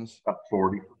H.H. Holmes? About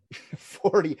 40.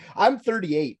 40. I'm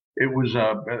 38. It was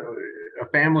a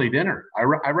family dinner.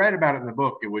 I read about it in the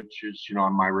book, which is,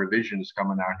 my revision is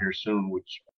coming out here soon,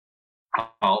 which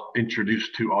I'll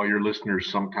introduce to all your listeners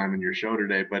sometime in your show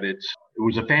today. But it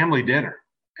was a family dinner.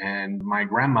 And my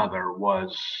grandmother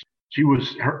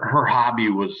her hobby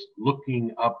was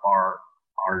looking up our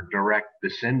our direct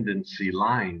descendancy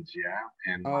lines,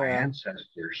 and my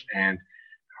ancestors. And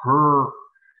her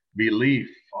belief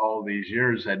all these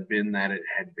years had been that it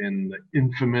had been the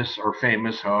infamous or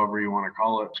famous, however you want to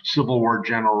call it, Civil War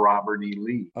General Robert E.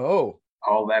 Lee. Oh.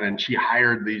 All that. And she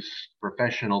hired these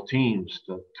professional teams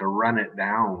to run it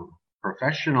down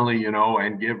professionally,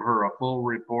 and give her a full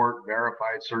report,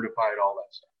 verified, certified, all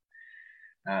that stuff.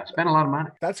 Spent a lot of money.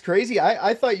 That's crazy.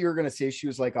 I thought you were going to say she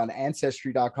was like on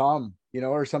ancestry.com,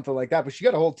 or something like that, but she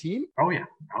got a whole team. Oh yeah.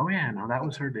 No, that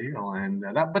was her deal. And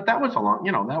that was a long,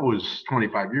 that was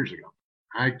 25 years ago.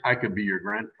 I could be your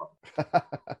grandfather.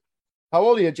 How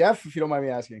old are you, Jeff, if you don't mind me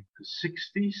asking?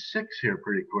 66 here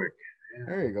pretty quick. Yeah.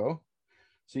 There you go.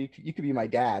 So you could be my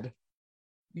dad.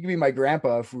 You could be my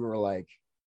grandpa if we were like,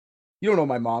 you don't know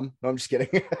my mom. No, I'm just kidding.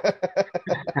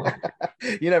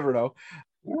 You never know.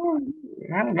 Well,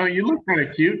 I don't know. You look kind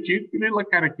of cute. You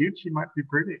look kind of cute. She might be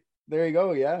pretty. There you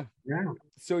go. Yeah. Yeah.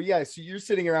 So you're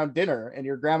sitting around dinner and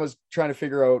your grandma's trying to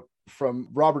figure out from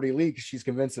Robert E. Lee, because she's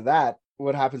convinced of that,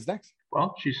 what happens next?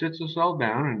 Well, she sits us all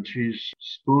down and she's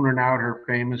spooning out her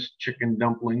famous chicken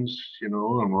dumplings, and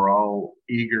we're all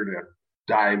eager to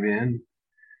dive in.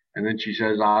 And then she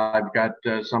says, I've got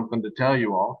something to tell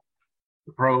you all.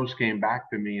 The pros came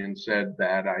back to me and said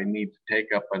that I need to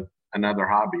take up another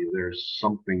hobby. There's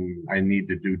something I need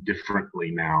to do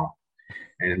differently now.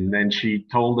 And then she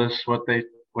told us what they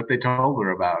told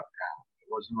her about. It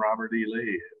wasn't Robert E.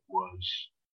 Lee.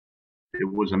 It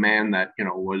was a man that,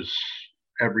 was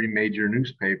every major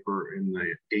newspaper in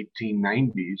the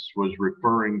 1890s was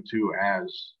referring to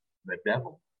as the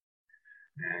devil.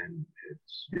 And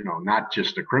it's, not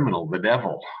just a criminal, the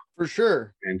devil. For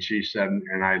sure. And she said,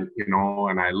 and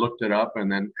I looked it up,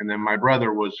 and then my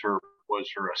brother was her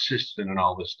assistant and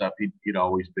all this stuff. He'd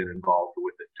always been involved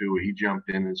with it too. He jumped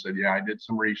in and said, yeah, I did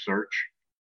some research,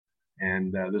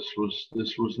 and this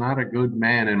was not a good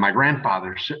man. And my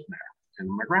grandfather's sitting there, and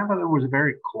my grandfather was a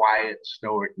very quiet,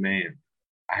 stoic man.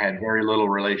 I had very little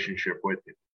relationship with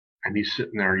him, and he's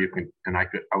sitting there.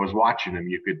 I was watching him.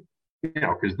 You could,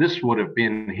 because this would have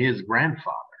been his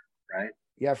grandfather, right?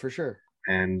 Yeah, for sure.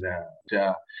 And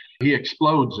he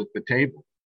explodes at the table,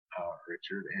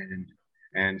 Richard,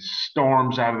 and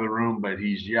storms out of the room, but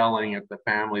he's yelling at the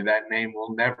family, that name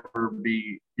will never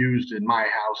be used in my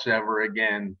house ever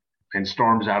again, and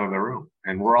storms out of the room.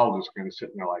 And we're all just kind of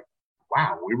sitting there like,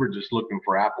 wow, we were just looking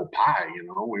for apple pie,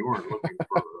 we weren't looking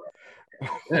for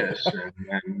this.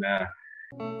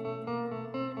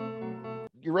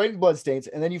 You're writing Bloodstains,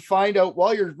 and then you find out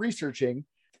while you're researching,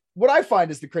 what I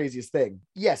find is the craziest thing.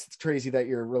 Yes, it's crazy that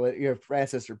you're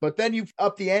ancestor, but then you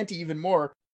up the ante even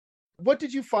more. What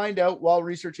did you find out while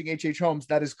researching H.H. Holmes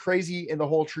that is crazy in the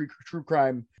whole true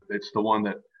crime? It's the one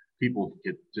that people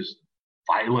get just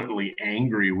violently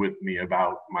angry with me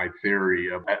about, my theory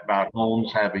about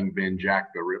Holmes having been Jack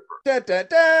the Ripper. Da,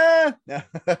 da,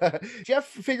 da. Jeff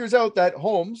figures out that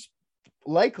Holmes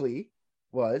likely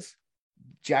was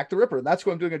Jack the Ripper. And that's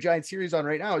what I'm doing a giant series on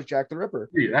right now, is Jack the Ripper.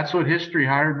 Yeah, that's what history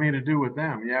hired me to do with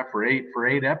them. Yeah, for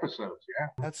eight episodes. Yeah.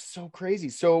 That's so crazy.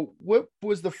 So what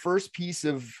was the first piece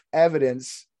of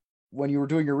evidence when you were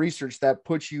doing your research that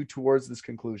put you towards this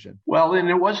conclusion? Well, and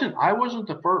I wasn't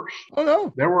the first. Oh,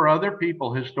 no. There were other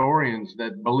people, historians,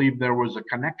 that believed there was a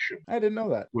connection. I didn't know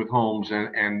that. With Holmes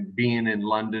and being in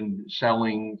London,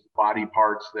 selling body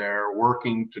parts there,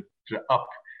 working to up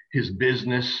his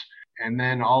business. And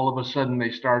then all of a sudden they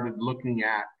started looking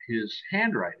at his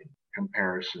handwriting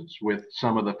comparisons with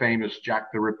some of the famous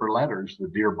Jack the Ripper letters, the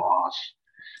Dear Boss,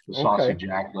 the Saucy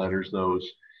Jack letters, those.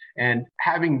 And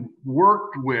having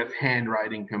worked with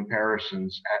handwriting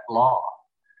comparisons at law,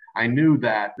 I knew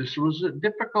that this was a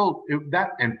difficult,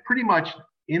 and pretty much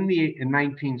in the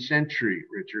 19th century,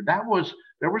 Richard, there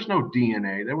was no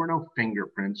DNA, there were no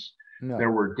fingerprints. No.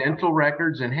 There were dental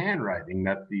records and handwriting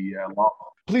that the law.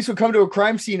 Police would come to a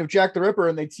crime scene of Jack the Ripper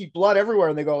and they'd see blood everywhere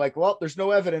and they go like, well, there's no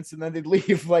evidence. And then they'd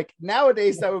leave. Like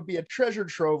nowadays, that would be a treasure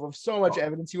trove of so much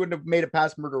evidence. You wouldn't have made it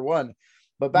past murder one.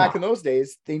 But back in those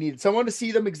days, they needed someone to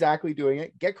see them exactly doing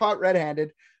it, get caught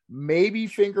red-handed, maybe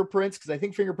fingerprints, because I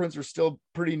think fingerprints are still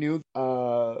pretty new.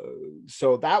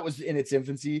 So that was in its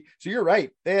infancy. So you're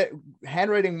right.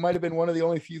 Handwriting might have been one of the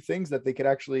only few things that they could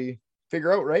actually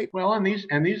figure out, right? Well, and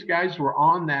these guys were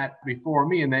on that before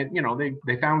me, and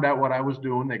they found out what I was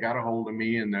doing. They got a hold of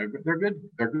me, and they're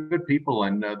good people,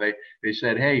 and they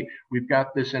said, hey, we've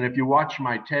got this, and if you watch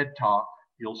my TED Talk,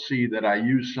 you'll see that I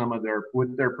use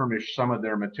with their permission, some of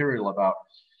their material about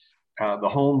the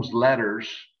Holmes letters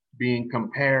being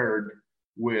compared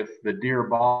with the Dear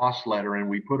Boss letter, and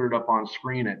we put it up on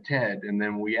screen at TED, and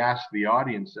then we asked the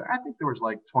audience. I think there was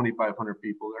like 2,500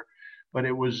 people there. But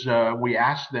it was, we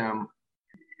asked them,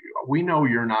 we know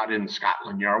you're not in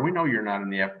Scotland Yard. We know you're not in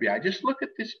the FBI. Just look at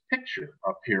this picture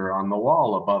up here on the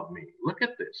wall above me. Look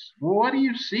at this. Well, what do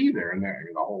you see there? And the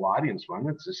whole audience went,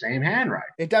 it's the same handwriting.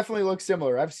 It definitely looks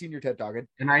similar. I've seen your TED Talk.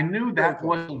 And I knew that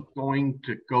wasn't going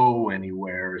to go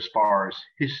anywhere as far as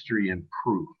history and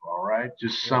proof. All right.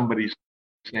 Just somebody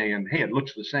saying, hey, it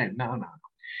looks the same. No.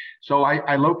 So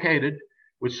I located,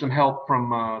 with some help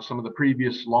from some of the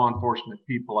previous law enforcement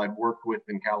people I'd worked with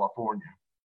in California,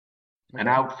 an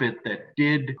outfit that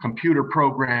did computer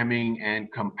programming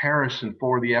and comparison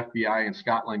for the FBI and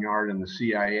Scotland Yard and the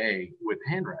CIA with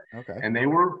handwriting. Okay. And they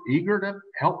were eager to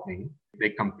help me.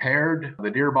 They compared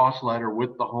the Dear Boss letter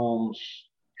with the Holmes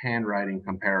handwriting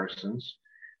comparisons,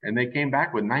 and they came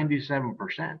back with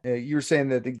 97%. You were saying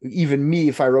that even me,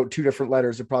 if I wrote two different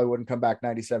letters, it probably wouldn't come back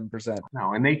 97%.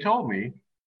 No, and they told me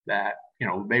that,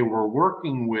 they were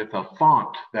working with a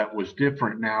font that was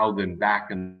different now than back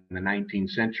in the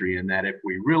 19th century, and that if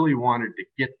we really wanted to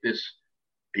get this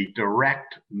a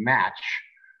direct match,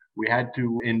 we had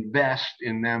to invest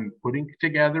in them putting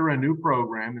together a new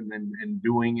program and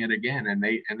doing it again. And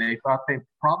they thought they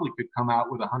probably could come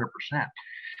out with 100%.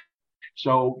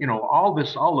 So, all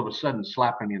this all of a sudden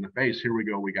slapping me in the face. Here we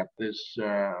go. We got this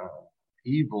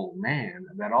evil man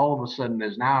that all of a sudden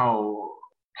is now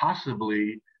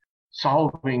possibly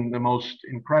solving the most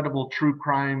incredible true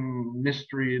crime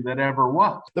mystery that ever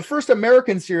was. The first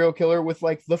American serial killer with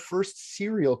the first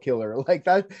serial killer like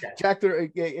that. Yeah. Jack,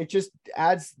 it just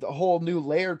adds the whole new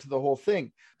layer to the whole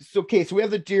thing. So we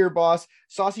have the Dear Boss,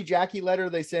 Saucy Jackie letter.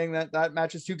 They saying that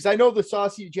matches too, because I know the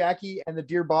Saucy Jackie and the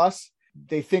Dear Boss,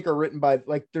 they think are written by,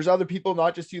 there's other people,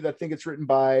 not just you, that think it's written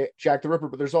by Jack the Ripper,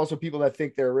 but there's also people that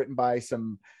think they're written by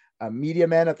some media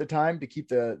men at the time to keep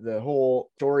the whole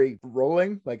story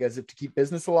rolling, as if to keep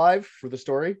business alive for the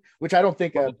story, which I don't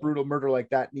think a brutal murder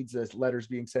like that needs letters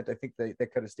being sent. I think they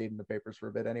could have stayed in the papers for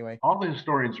a bit anyway. All the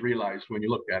historians realized when you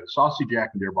look at it, Saucy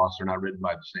Jack and Dear Boss are not written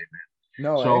by the same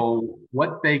man. No. So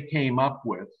what they came up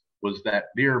with was that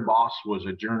Dear Boss was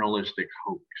a journalistic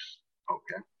hoax.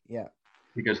 Okay. Yeah.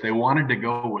 Because they wanted to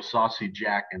go with Saucy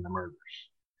Jack and the murders.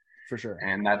 For sure.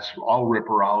 And that's all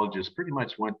ripperologists pretty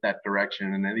much went that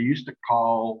direction. And then they used to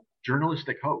call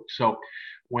journalistic hoax. So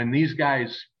when these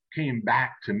guys came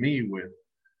back to me with,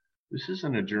 this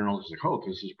isn't a journalistic hoax,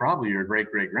 this is probably your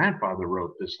great-great-grandfather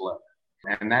wrote this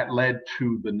letter. And that led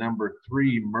to the number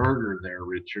 3 murder there,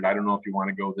 Richard. I don't know if you want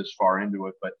to go this far into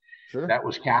it, but sure. That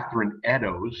was Catherine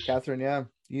Eddowes. Catherine, yeah.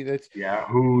 Yeah,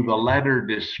 who the letter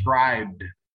described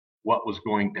what was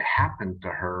going to happen to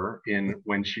her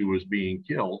when she was being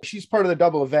killed. She's part of the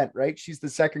double event, right? She's the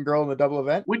second girl in the double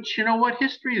event. Which,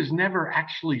 history has never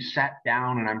actually sat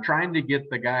down, and I'm trying to get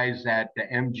the guys at the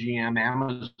MGM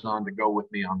Amazon to go with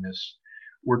me on this.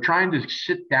 We're trying to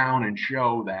sit down and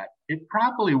show that it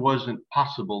probably wasn't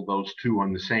possible those two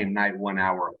on the same night, 1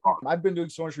 hour apart. I've been doing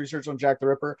so much research on Jack the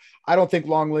Ripper. I don't think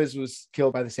Long Liz was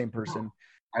killed by the same person. No,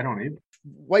 I don't either.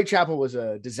 Whitechapel was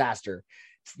a disaster.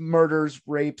 Murders,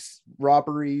 rapes,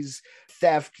 robberies,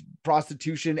 theft,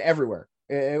 prostitution, everywhere.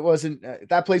 It wasn't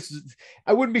that place.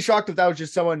 I wouldn't be shocked if that was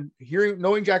just someone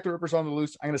knowing Jack the Ripper's on the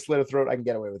loose. I'm going to slit a throat. I can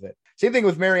get away with it. Same thing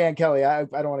with Mary Ann Kelly. I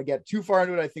don't want to get too far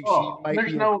into it. I think she might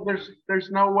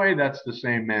there's no way that's the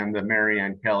same man, the Mary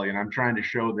Ann Kelly. And I'm trying to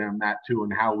show them that too,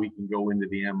 and how we can go into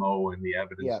the MO and the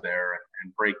evidence there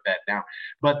and break that down.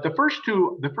 But the first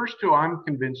two I'm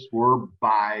convinced were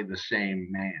by the same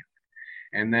man.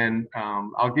 And then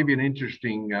I'll give you an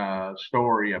interesting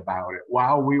story about it.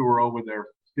 While we were over there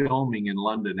filming in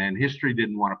London, and History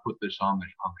didn't want to put this on the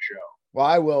show.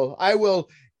 Well, I will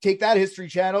take that, History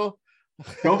Channel.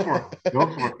 Go for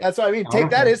it. That's what I mean. Take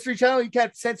that, History Channel. You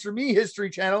can't censor me, History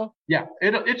Channel. Yeah,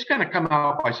 it's going to come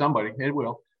out by somebody. It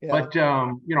will. Yeah. But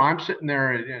I'm sitting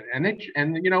there,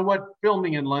 and you know what?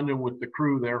 Filming in London with the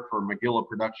crew there for Magilla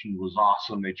Production was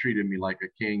awesome. They treated me like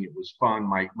a king. It was fun.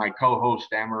 My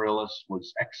co-host Amaryllis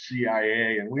was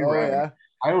ex-CIA, and we were. Yeah.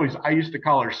 I used to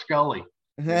call her Scully.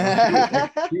 She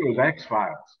was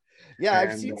X-Files. Yeah,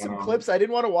 I've seen some clips. I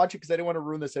didn't want to watch it because I didn't want to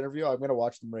ruin this interview. I'm going to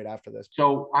watch them right after this.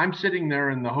 So I'm sitting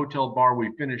there in the hotel bar. We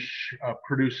finish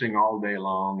producing all day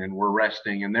long, and we're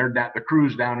resting. And the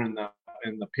crew's down in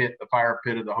the pit, the fire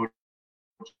pit of the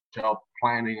hotel,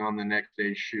 planning on the next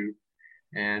day's shoot.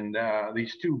 And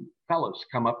these two fellas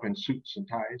come up in suits and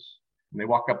ties, and they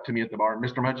walk up to me at the bar.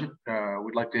 Mr. Mudgett,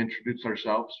 we'd like to introduce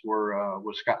ourselves. We're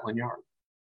with Scotland Yard.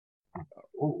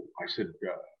 Oh, I said,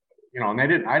 and I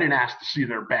didn't ask to see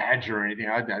their badge or anything.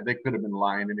 They could have been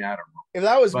lying to me. I don't know. If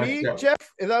that was me, Jeff,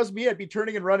 I'd be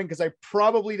turning and running because I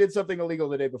probably did something illegal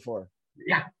the day before.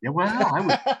 Yeah. Well,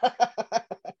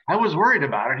 I was worried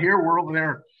about it. Here we're over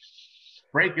there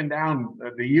breaking down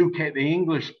the UK, the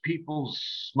English people's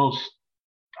most,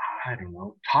 I don't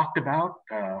know, talked about,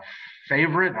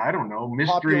 favorite, I don't know,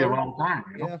 mystery Popular. of all time.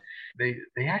 You know? Yeah.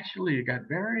 They actually got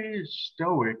very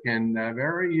stoic and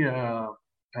very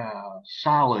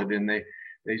solid, and they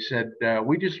said,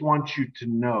 we just want you to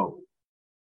know,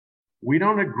 we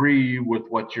don't agree with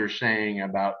what you're saying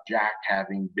about Jack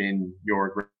having been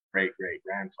your great great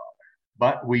grandfather,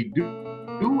 but we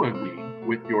do agree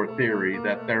with your theory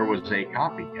that there was a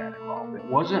copycat involved. It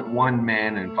wasn't one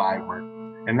man and five murders.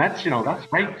 And that's,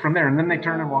 that's right from there. And then they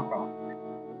turn and walk off.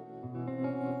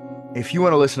 If you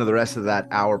want to listen to the rest of that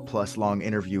hour-plus long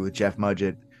interview with Jeff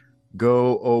Mudgett,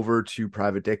 go over to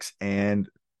Private Dicks and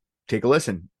take a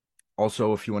listen.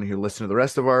 Also, if you want to listen to the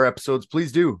rest of our episodes,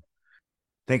 please do.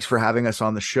 Thanks for having us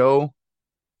on the show,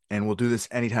 and we'll do this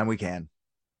anytime we can.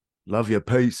 Love you.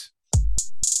 Peace.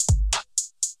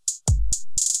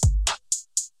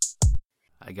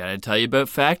 I gotta tell you about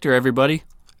Factor, everybody.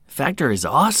 Factor is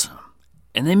awesome,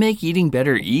 and they make eating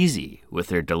better easy with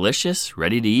their delicious,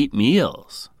 ready-to-eat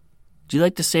meals. Do you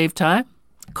like to save time?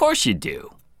 Of course you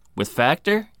do. With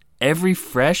Factor, every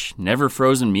fresh, never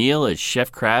frozen meal is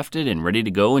chef-crafted and ready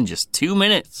to go in just 2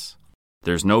 minutes.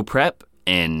 There's no prep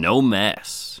and no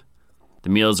mess. The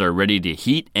meals are ready to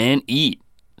heat and eat,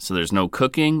 so there's no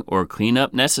cooking or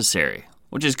cleanup necessary,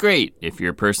 which is great if you're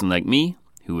a person like me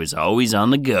who is always on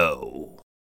the go.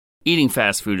 Eating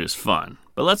fast food is fun,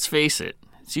 but let's face it,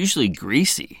 it's usually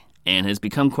greasy and has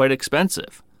become quite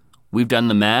expensive. We've done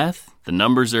the math, the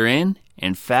numbers are in,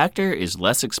 and Factor is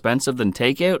less expensive than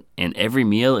takeout, and every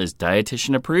meal is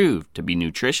dietitian approved to be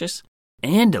nutritious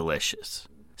and delicious,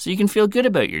 so you can feel good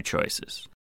about your choices.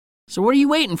 So what are you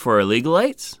waiting for,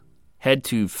 illegalites? Head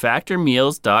to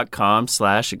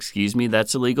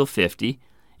factormeals.com/excuse-me-that's-illegal50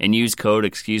 and use code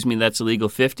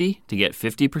excuse-me-that's-illegal50 to get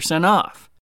 50% off.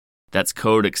 That's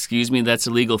code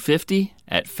excuse-me-that's-illegal50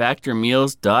 at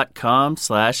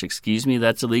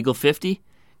factormeals.com/excuse-me-that's-illegal50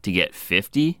 to get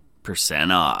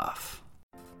 50% off.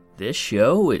 This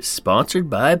show is sponsored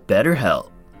by BetterHelp.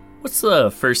 What's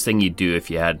the first thing you'd do if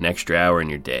you had an extra hour in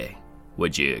your day?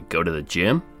 Would you go to the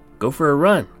gym? Go for a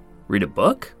run? Read a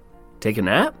book? Take a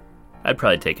nap? I'd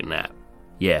probably take a nap.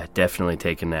 Yeah, definitely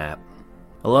take a nap.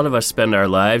 A lot of us spend our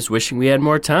lives wishing we had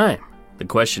more time. The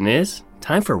question is,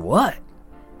 time for what?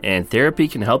 And therapy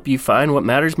can help you find what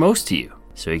matters most to you,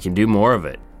 so you can do more of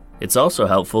it. It's also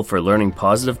helpful for learning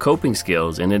positive coping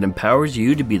skills, and it empowers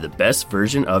you to be the best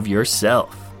version of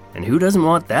yourself. And who doesn't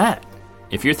want that?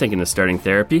 If you're thinking of starting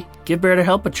therapy, give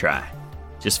BetterHelp a try.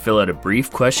 Just fill out a brief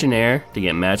questionnaire to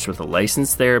get matched with a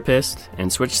licensed therapist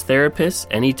and switch therapists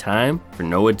anytime for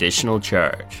no additional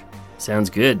charge.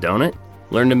 Sounds good, don't it?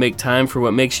 Learn to make time for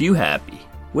what makes you happy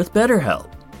with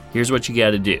BetterHelp. Here's what you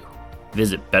gotta do.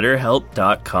 Visit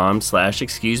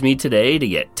betterhelp.com/excuse-me today to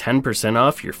get 10%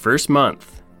 off your first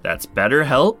month. That's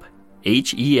BetterHelp,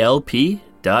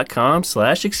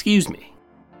 HELP.com/excuse-me.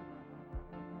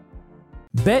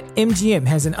 BetMGM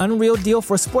has an unreal deal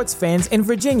for sports fans in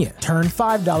Virginia. Turn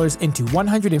 $5 into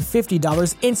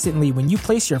 $150 instantly when you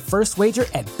place your first wager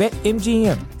at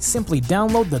BetMGM. Simply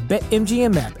download the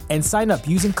BetMGM app and sign up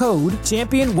using code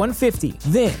Champion150.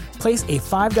 Then, place a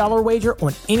 $5 wager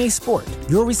on any sport.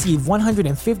 You'll receive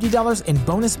 $150 in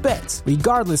bonus bets,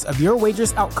 regardless of your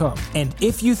wager's outcome. And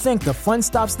if you think the fun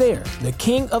stops there, the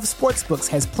king of sportsbooks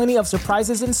has plenty of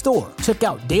surprises in store. Check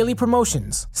out daily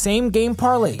promotions, same-game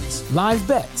parlays, live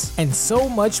bets, and so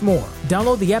much more.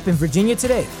 Download the app in Virginia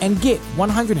today and get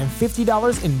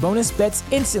 $150 in bonus bets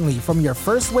instantly from your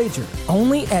first wager.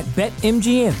 Only at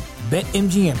BetMGM.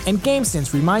 BetMGM and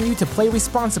GameSense remind you to play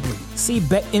responsibly. See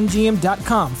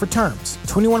BetMGM.com for terms.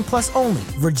 21 plus only.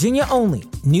 Virginia only.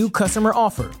 New customer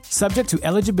offer. Subject to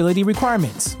eligibility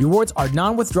requirements. Rewards are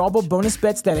non-withdrawable bonus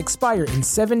bets that expire in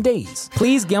 7 days.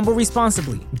 Please gamble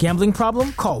responsibly. Gambling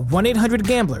problem? Call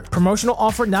 1-800-GAMBLER. Promotional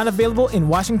offer not available in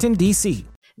Washington, D.C.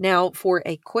 Now, for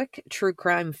a quick true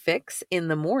crime fix in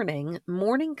the morning,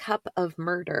 Morning Cup of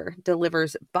Murder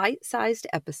delivers bite-sized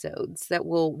episodes that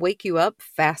will wake you up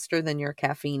faster than your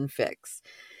caffeine fix.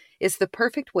 It's the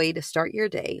perfect way to start your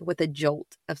day with a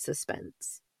jolt of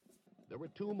suspense. There were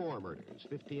 2 more murders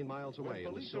 15 miles away.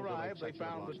 When police arrived, they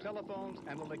found the telephones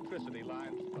and electricity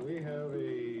lines. We have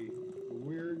a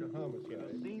weird homicide.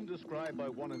 A scene described by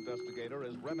one investigator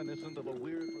as reminiscent of a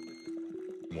weird...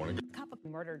 Morning Cup of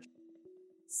Murder.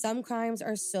 Some crimes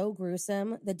are so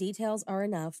gruesome, the details are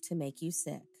enough to make you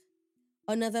sick.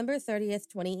 On November 30th,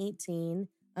 2018,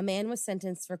 a man was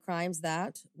sentenced for crimes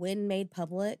that, when made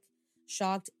public,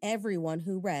 shocked everyone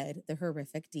who read the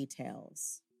horrific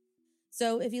details.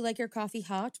 So if you like your coffee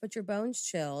hot but your bones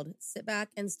chilled, sit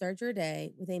back and start your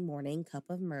day with a Morning Cup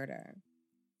of Murder.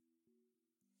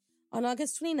 On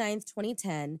August 29,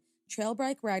 2010, trail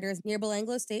bike riders near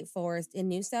Belanglo State Forest in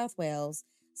New South Wales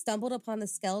stumbled upon the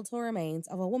skeletal remains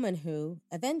of a woman who,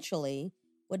 eventually,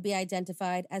 would be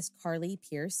identified as Carly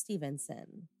Pierce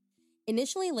Stevenson.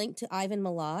 Initially linked to Ivan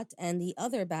Milat and the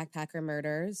other backpacker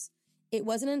murders, it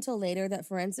wasn't until later that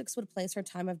forensics would place her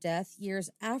time of death years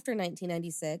after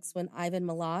 1996 when Ivan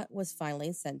Milat was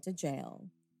finally sent to jail.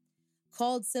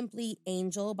 Called simply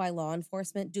Angel by law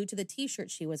enforcement due to the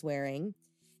t-shirt she was wearing,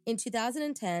 in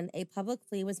 2010, a public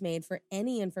plea was made for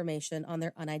any information on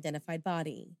their unidentified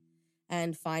body.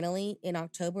 And finally, in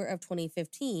October of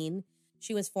 2015,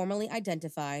 she was formally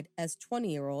identified as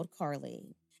 20-year-old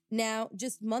Carly. Now,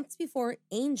 just months before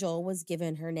Angel was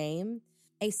given her name,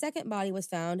 a second body was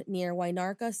found near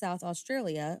Wainarka, South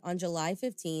Australia on July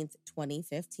 15,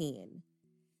 2015.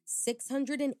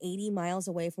 680 miles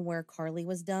away from where Carly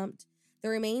was dumped, the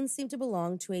remains seemed to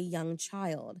belong to a young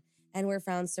child and were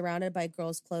found surrounded by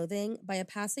girls' clothing by a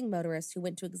passing motorist who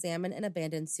went to examine an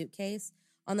abandoned suitcase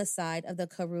on the side of the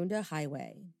Karoonda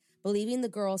Highway. Believing the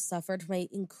girl suffered from an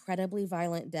incredibly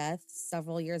violent death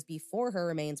several years before her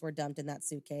remains were dumped in that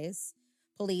suitcase,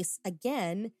 police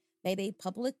again made a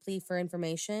public plea for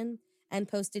information and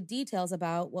posted details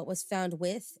about what was found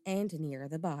with and near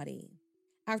the body.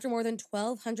 After more than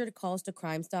 1,200 calls to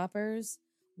Crime Stoppers,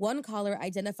 one caller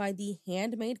identified the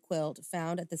handmade quilt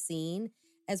found at the scene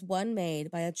as one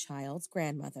made by a child's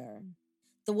grandmother.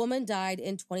 The woman died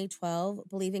in 2012,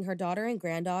 believing her daughter and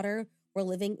granddaughter were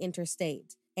living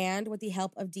interstate, and with the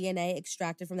help of DNA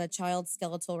extracted from the child's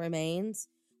skeletal remains,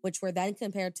 which were then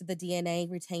compared to the DNA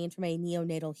retained from a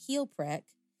neonatal heel prick,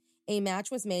 a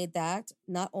match was made that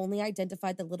not only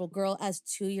identified the little girl as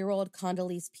 2-year-old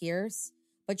Condoleezza Pierce,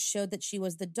 but showed that she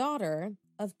was the daughter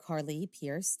of Carly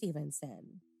Pierce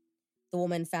Stevenson. The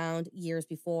woman found years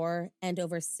before and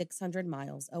over 600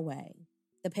 miles away.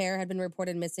 The pair had been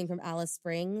reported missing from Alice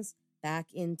Springs back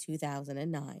in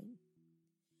 2009.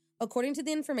 According to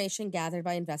the information gathered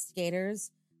by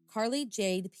investigators, Carly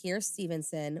Jade Pierce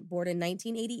Stevenson, born in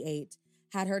 1988,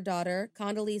 had her daughter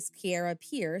Condoleezza Kiera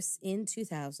Pierce in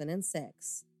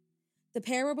 2006. The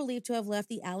pair were believed to have left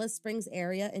the Alice Springs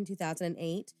area in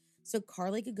 2008 so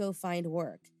Carly could go find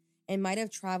work and might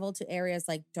have traveled to areas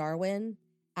like Darwin,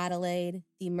 Adelaide,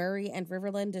 the Murray and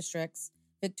Riverland districts,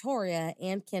 Victoria,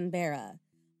 and Canberra,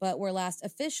 but were last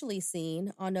officially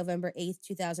seen on November 8,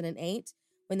 2008,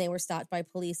 when they were stopped by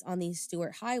police on the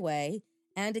Stewart Highway,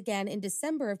 and again in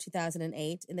December of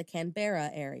 2008 in the Canberra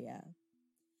area.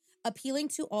 Appealing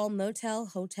to all motel,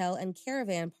 hotel, and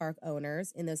caravan park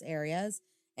owners in those areas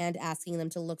and asking them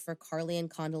to look for Carly and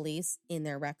Condoleezza in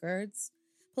their records,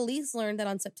 police learned that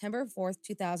on September 4,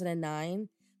 2009,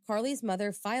 Carly's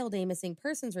mother filed a missing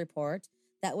persons report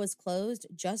that was closed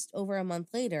just over a month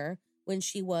later when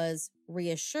she was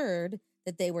reassured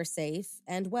that they were safe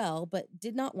and well, but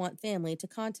did not want family to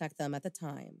contact them at the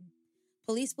time.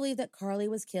 Police believe that Carly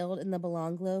was killed in the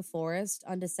Belanglo Forest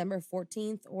on December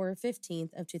 14th or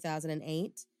 15th of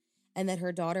 2008, and that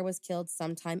her daughter was killed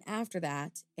sometime after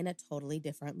that in a totally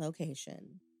different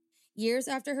location. Years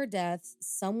after her death,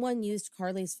 someone used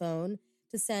Carly's phone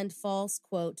to send false,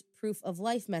 quote, proof of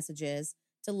life messages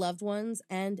to loved ones,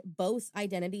 and both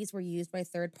identities were used by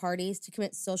third parties to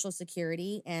commit Social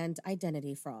Security and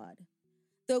identity fraud.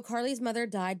 Though Carly's mother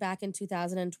died back in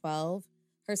 2012,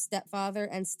 her stepfather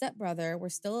and stepbrother were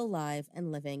still alive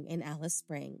and living in Alice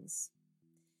Springs.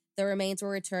 The remains were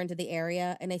returned to the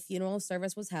area and a funeral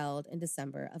service was held in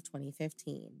December of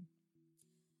 2015.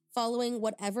 Following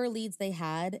whatever leads they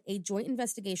had, a joint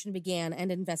investigation began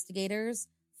and investigators,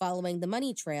 following the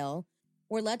money trail,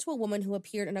 were led to a woman who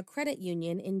appeared in a credit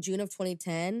union in June of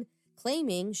 2010,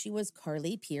 claiming she was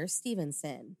Carly Pierce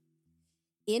Stevenson.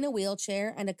 In a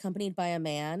wheelchair and accompanied by a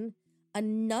man,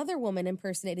 another woman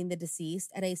impersonating the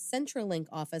deceased at a Centrelink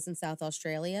office in South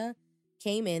Australia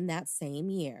came in that same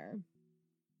year.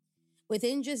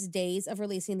 Within just days of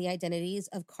releasing the identities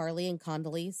of Carly and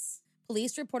Condoleezza,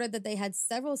 police reported that they had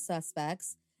several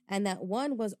suspects and that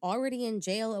one was already in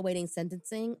jail awaiting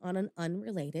sentencing on an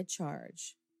unrelated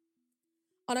charge.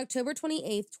 On October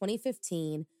 28,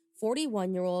 2015,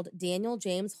 41-year-old Daniel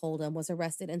James Holdham was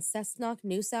arrested in Cessnock,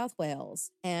 New South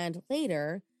Wales, and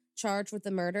later charged with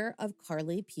the murder of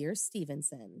Carly Pierce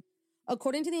Stevenson.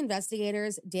 According to the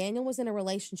investigators, Daniel was in a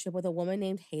relationship with a woman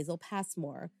named Hazel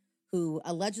Passmore, who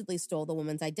allegedly stole the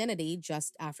woman's identity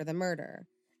just after the murder,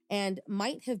 and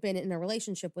might have been in a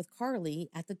relationship with Carly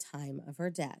at the time of her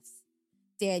death.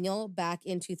 Daniel, back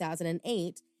in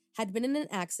 2008, had been in an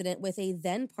accident with a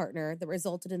then-partner that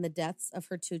resulted in the deaths of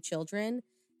her 2 children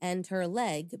and her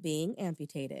leg being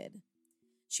amputated.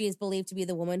 She is believed to be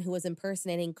the woman who was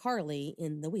impersonating Carly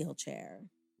in the wheelchair.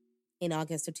 In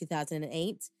August of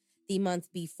 2008, the month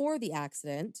before the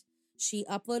accident, she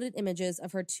uploaded images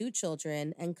of her 2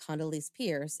 children and Condoleezza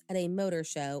Pierce at a motor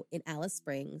show in Alice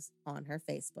Springs on her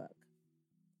Facebook.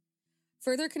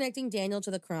 Further connecting Daniel to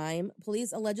the crime,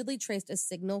 police allegedly traced a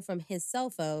signal from his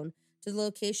cell phone to the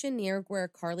location near where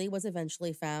Carly was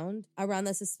eventually found around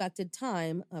the suspected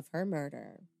time of her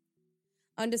murder.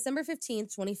 On December 15,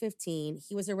 2015,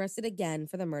 he was arrested again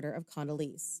for the murder of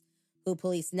Condoleezza, who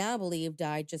police now believe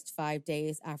died just 5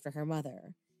 days after her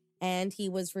mother, and he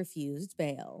was refused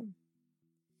bail.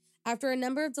 After a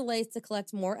number of delays to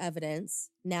collect more evidence,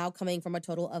 now coming from a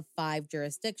total of 5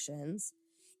 jurisdictions,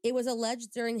 it was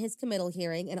alleged during his committal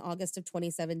hearing in August of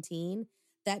 2017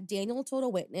 that Daniel told a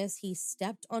witness he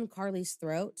stepped on Carly's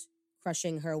throat,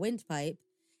 crushing her windpipe,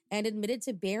 and admitted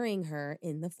to burying her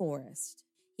in the forest.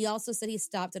 He also said he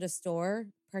stopped at a store,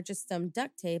 purchased some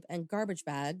duct tape and garbage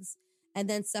bags, and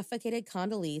then suffocated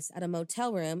Condoleezza at a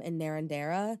motel room in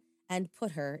Narrandera and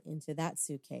put her into that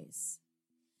suitcase.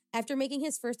 After making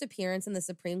his first appearance in the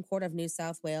Supreme Court of New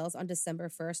South Wales on December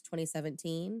 1st,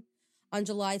 2017, on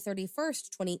July 31st,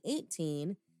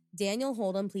 2018, Daniel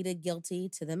Holdom pleaded guilty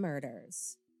to the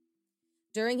murders.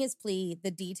 During his plea,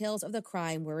 the details of the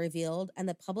crime were revealed, and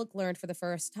the public learned for the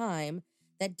first time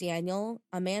that Daniel,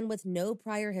 a man with no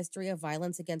prior history of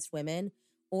violence against women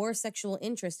or sexual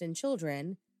interest in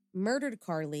children, murdered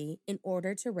Carly in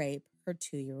order to rape her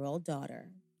 2-year-old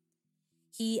daughter.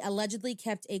 He allegedly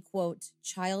kept a, quote,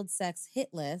 child sex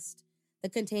hit list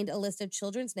that contained a list of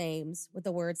children's names with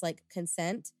the words like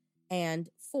consent and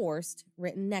forced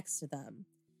written next to them.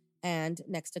 And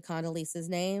next to Condoleezza's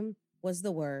name was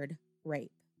the word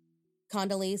rape.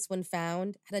 Condoleezza, when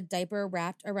found, had a diaper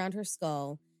wrapped around her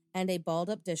skull and a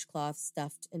balled-up dishcloth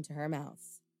stuffed into her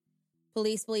mouth.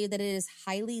 Police believe that it is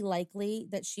highly likely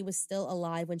that she was still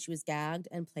alive when she was gagged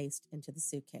and placed into the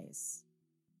suitcase.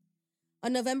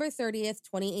 On November 30th,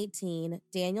 2018,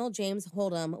 Daniel James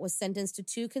Holdom was sentenced to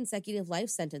 2 consecutive life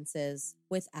sentences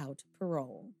without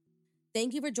parole.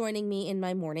 Thank you for joining me in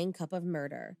my morning cup of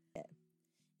murder.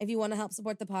 If you want to help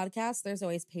support the podcast, there's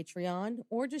always Patreon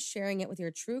or just sharing it with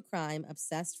your true crime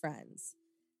obsessed friends.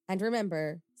 And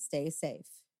remember, stay safe.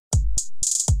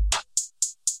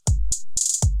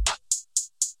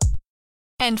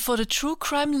 And for the true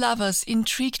crime lovers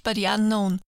intrigued by the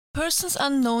unknown, Persons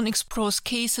Unknown explores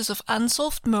cases of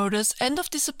unsolved murders and of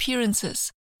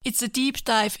disappearances. It's a deep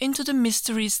dive into the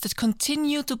mysteries that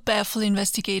continue to baffle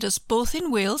investigators both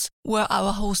in Wales, where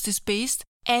our host is based,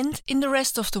 and in the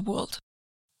rest of the world.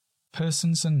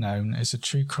 Persons Unknown is a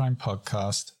true crime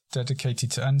podcast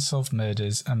dedicated to unsolved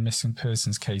murders and missing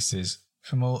persons cases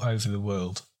from all over the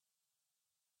world.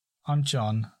 I'm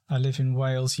John, I live in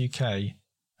Wales, UK,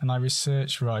 and I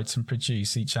research, write and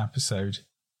produce each episode.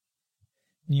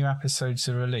 New episodes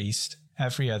are released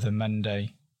every other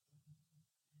Monday.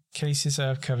 Cases I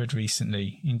have covered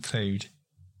recently include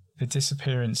the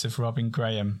disappearance of Robin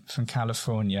Graham from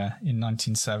California in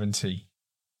 1970,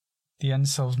 the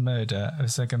unsolved murder of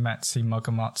Zegametsi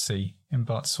Mogomotsi in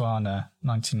Botswana,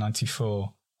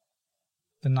 1994,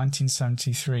 the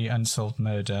 1973 unsolved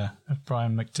murder of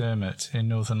Brian McDermott in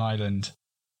Northern Ireland,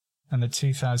 and the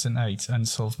 2008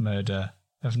 unsolved murder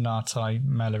of Nartai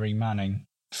Mallory Manning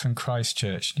from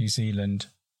Christchurch, New Zealand.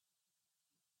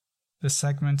 The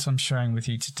segment I'm sharing with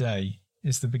you today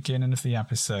is the beginning of the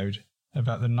episode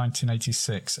about the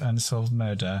 1986 unsolved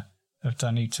murder of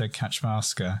Danuta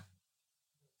Kaczmarska.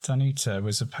 Danuta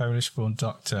was a Polish-born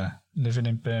doctor living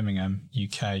in Birmingham,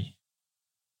 UK.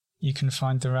 You can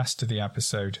find the rest of the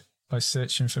episode by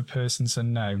searching for Persons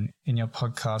Unknown in your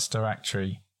podcast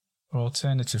directory, or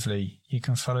alternatively, you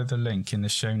can follow the link in the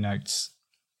show notes.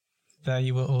 There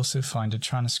you will also find a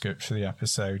transcript for the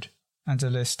episode and a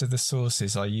list of the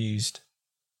sources I used.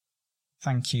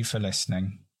 Thank you for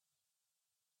listening.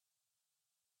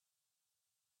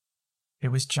 It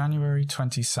was January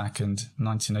 22nd,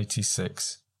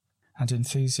 1986, and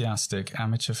enthusiastic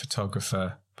amateur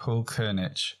photographer Paul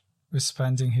Kernich was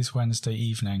spending his Wednesday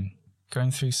evening going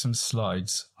through some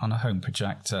slides on a home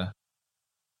projector.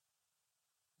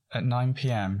 At 9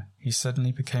 p.m, he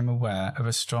suddenly became aware of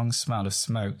a strong smell of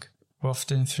smoke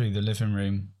wafting through the living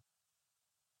room.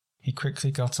 He quickly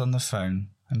got on the phone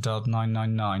and dialed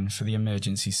 999 for the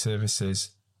emergency services,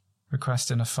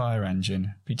 requesting a fire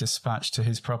engine be dispatched to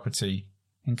his property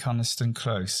in Coniston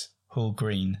Close, Hall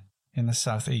Green, in the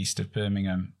southeast of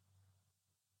Birmingham.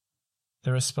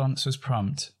 The response was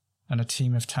prompt, and a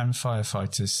team of 10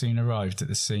 firefighters soon arrived at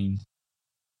the scene.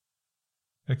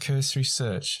 A cursory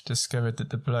search discovered that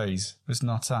the blaze was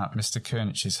not at Mr.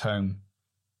 Kernich's home.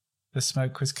 The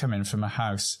smoke was coming from a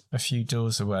house a few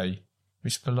doors away,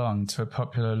 which belonged to a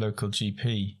popular local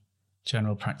GP,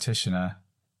 general practitioner,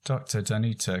 Dr.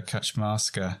 Danuta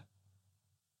Kaczmarska.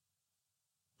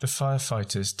 The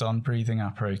firefighters donned breathing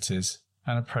apparatus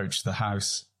and approached the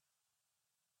house.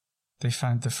 They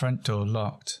found the front door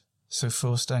locked, so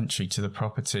forced entry to the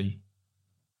property.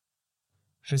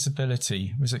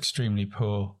 Visibility was extremely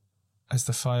poor, as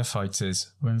the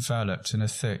firefighters were enveloped in a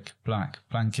thick black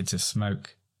blanket of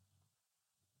smoke.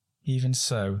 Even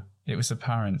so, it was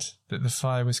apparent that the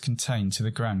fire was contained to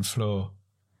the ground floor,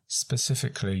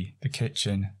 specifically the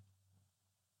kitchen.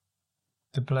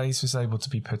 The blaze was able to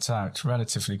be put out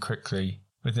relatively quickly,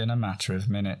 within a matter of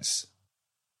minutes.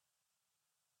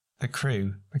 The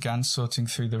crew began sorting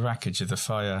through the wreckage of the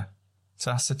fire to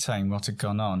ascertain what had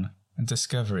gone on and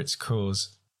discover its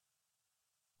cause.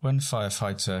 One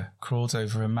firefighter crawled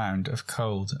over a mound of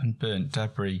cold and burnt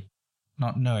debris,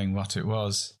 not knowing what it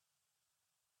was.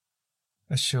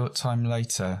 A short time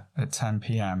later, at 10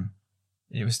 p.m.,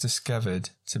 it was discovered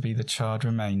to be the charred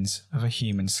remains of a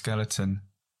human skeleton.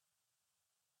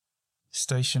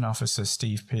 Station Officer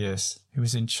Steve Pierce, who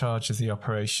was in charge of the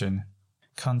operation,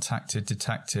 contacted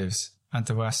detectives and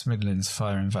the West Midlands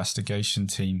Fire Investigation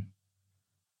Team.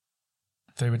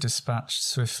 They were dispatched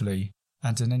swiftly,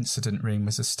 and an incident room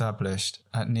was established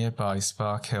at nearby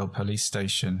Sparkhill Police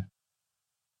Station.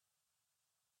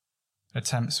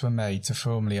 Attempts were made to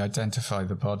formally identify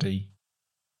the body.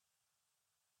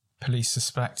 Police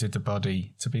suspected the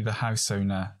body to be the house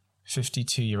owner,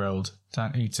 52-year-old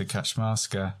Danuta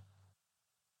Kaczmarska.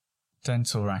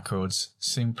 Dental records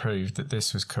soon proved that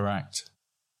this was correct.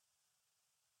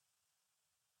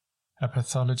 A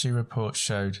pathology report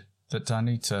showed that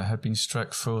Danuta had been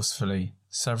struck forcefully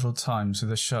several times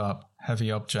with a sharp,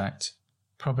 heavy object,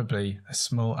 probably a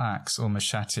small axe or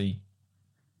machete.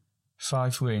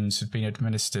 5 wounds had been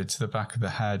administered to the back of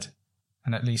the head,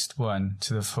 and at least 1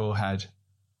 to the forehead.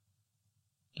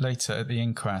 Later at the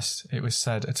inquest, it was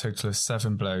said a total of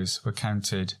 7 blows were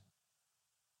counted.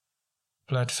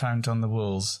 Blood found on the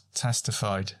walls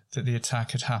testified that the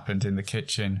attack had happened in the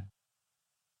kitchen.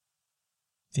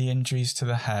 The injuries to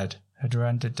the head had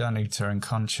rendered Danuta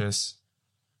unconscious.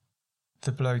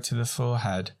 The blow to the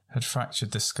forehead had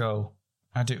fractured the skull,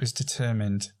 and it was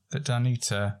determined that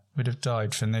Danuta would have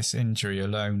died from this injury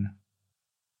alone.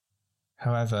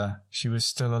 However, she was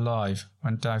still alive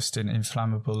when doused in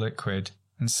inflammable liquid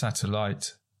and set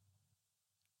alight.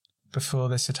 Before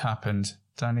this had happened,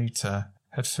 Danuta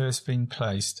had first been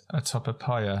placed atop a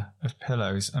pyre of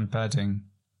pillows and bedding.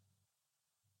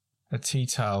 A tea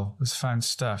towel was found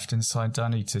stuffed inside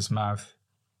Danuta's mouth.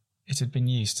 It had been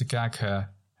used to gag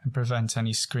her and prevent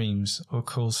any screams or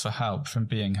calls for help from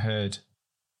being heard.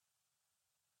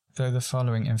 Though the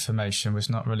following information was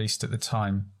not released at the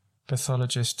time,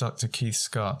 pathologist Dr. Keith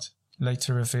Scott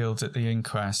later revealed at the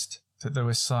inquest that there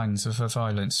were signs of a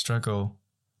violent struggle.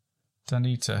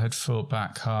 Danuta had fought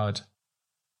back hard.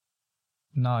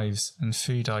 Knives and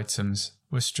food items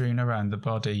were strewn around the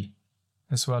body,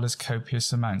 as well as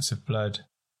copious amounts of blood.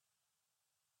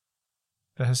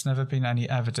 There has never been any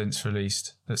evidence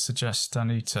released that suggests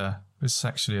Danuta was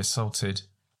sexually assaulted.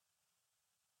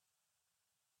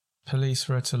 Police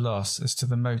were at a loss as to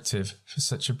the motive for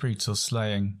such a brutal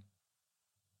slaying.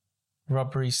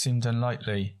 Robbery seemed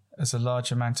unlikely, as a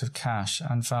large amount of cash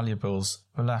and valuables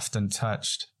were left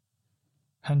untouched.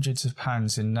 Hundreds of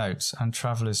pounds in notes and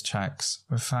travellers' cheques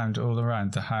were found all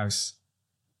around the house.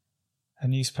 A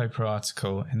newspaper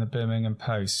article in the Birmingham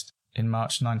Post in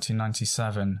March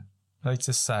 1997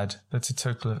 later said that a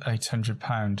total of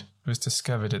 £800 was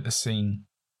discovered at the scene.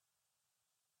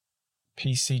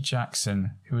 P.C.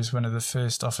 Jackson, who was one of the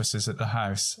first officers at the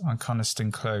house on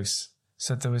Coniston Close,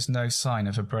 said there was no sign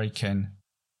of a break-in.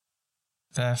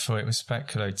 Therefore it was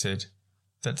speculated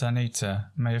that Danuta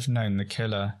may have known the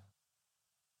killer.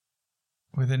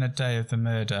 Within a day of the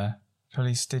murder,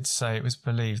 police did say it was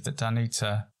believed that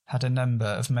Danuta had a number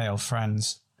of male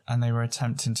friends, and they were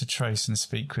attempting to trace and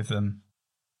speak with them.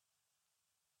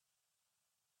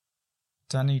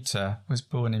 Danuta was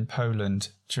born in Poland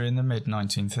during the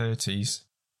mid-1930s.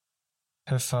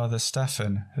 Her father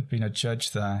Stefan had been a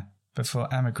judge there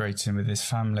before emigrating with his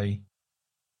family.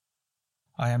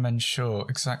 I am unsure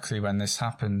exactly when this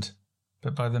happened,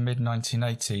 but by the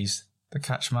mid-1980s, the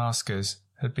Kaczmarskas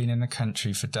had been in the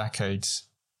country for decades.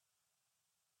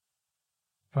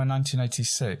 By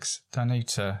 1986,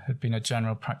 Danuta had been a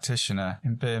general practitioner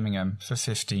in Birmingham for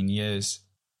 15 years.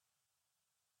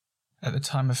 At the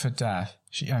time of her death,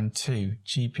 she owned 2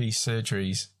 GP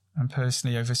surgeries and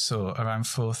personally oversaw around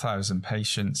 4,000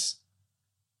 patients.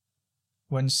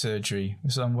 One surgery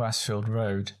was on Westfield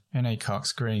Road in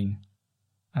Acox Green,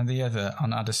 and the other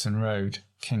on Addison Road,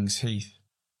 Kings Heath.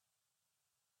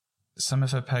 some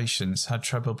of her patients had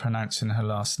trouble pronouncing her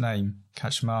last name,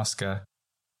 Kaczmarska,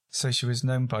 so she was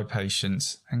known by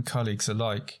patients and colleagues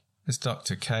alike as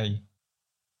Dr. K.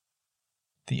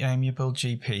 The amiable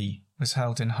GP was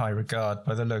held in high regard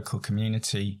by the local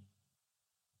community.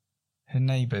 Her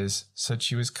neighbours said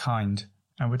she was kind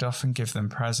and would often give them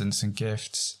presents and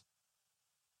gifts.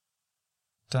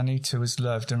 Danuta was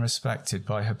loved and respected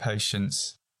by her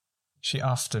patients. She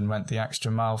often went the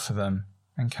extra mile for them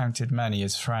and counted many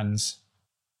as friends.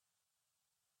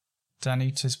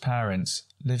 Danuta's parents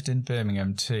lived in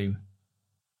Birmingham too.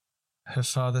 Her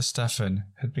father Stefan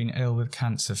had been ill with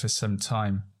cancer for some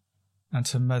time, and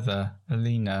her mother,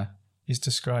 Alina, is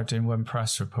described in one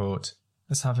press report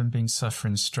as having been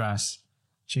suffering stress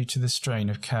due to the strain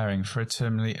of caring for a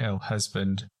terminally ill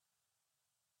husband.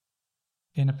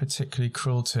 In a particularly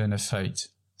cruel turn of fate,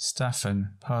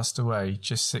 Stefan passed away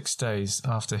just 6 days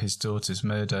after his daughter's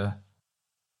murder.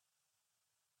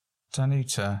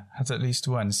 Danuta had at least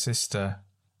one sister,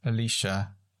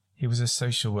 Alicia, who was a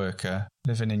social worker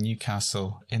living in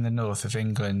Newcastle in the north of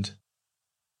England.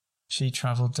 She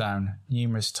travelled down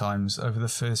numerous times over the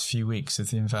first few weeks of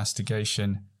the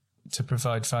investigation to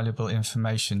provide valuable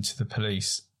information to the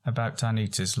police about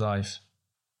Danuta's life.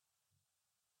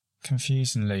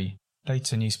 Confusingly,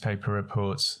 later newspaper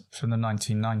reports from the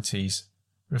 1990s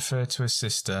refer to a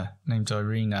sister named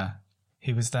Irina,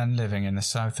 who was then living in the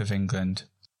south of England.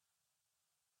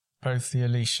 Both the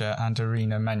Alicia and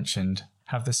Irina mentioned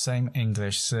have the same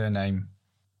English surname.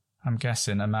 I'm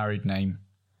guessing a married name,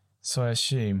 so I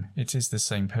assume it is the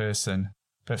same person,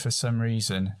 but for some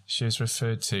reason she is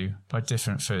referred to by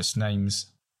different first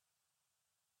names.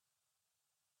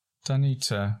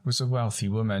 Danuta was a wealthy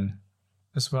woman.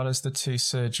 As well as the 2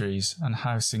 surgeries and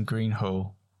house in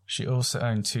Greenhall, she also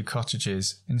owned 2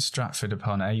 cottages in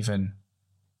Stratford-upon-Avon.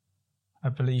 I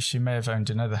believe she may have owned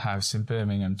another house in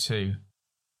Birmingham too.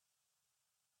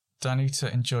 Danuta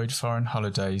enjoyed foreign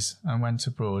holidays and went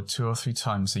abroad 2 or 3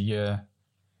 times a year.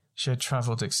 She had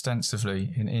travelled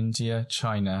extensively in India,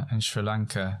 China and Sri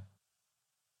Lanka.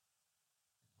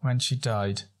 When she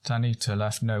died, Danuta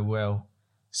left no will,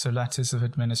 so letters of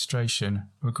administration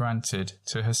were granted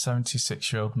to her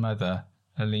 76-year-old mother,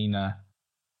 Alina.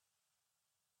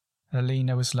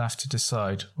 Alina was left to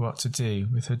decide what to do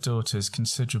with her daughter's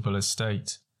considerable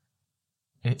estate.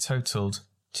 It totalled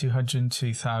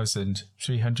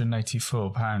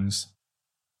 £202,384,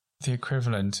 the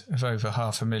equivalent of over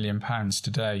 £500,000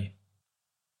 today.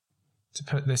 To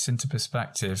put this into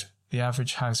perspective, the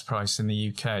average house price in the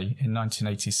UK in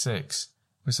 1986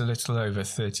 was a little over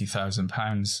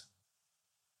 £30,000.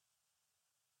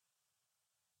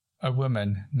 A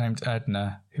woman named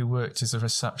Edna, who worked as a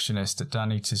receptionist at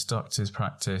Danuta's doctor's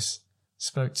practice,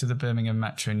 spoke to the Birmingham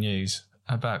Metro News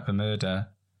about the murder.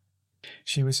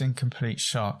 She was in complete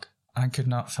shock and could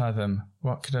not fathom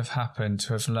what could have happened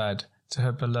to have led to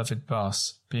her beloved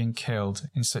boss being killed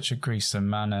in such a gruesome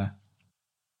manner.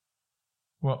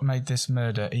 What made this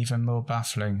murder even more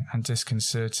baffling and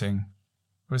disconcerting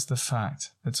was the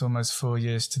fact that almost 4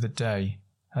 years to the day,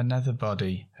 another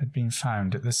body had been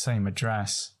found at the same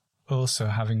address, also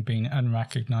having been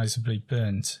unrecognisably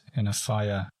burnt in a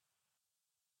fire.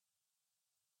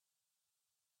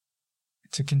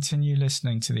 To continue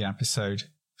listening to the episode,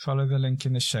 follow the link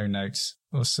in the show notes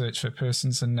or search for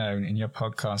Persons Unknown in your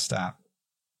podcast app.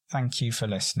 Thank you for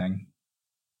listening.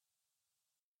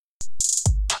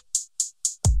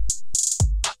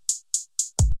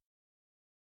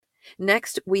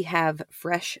 Next, we have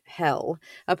Fresh Hell,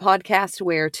 a podcast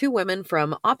where 2 women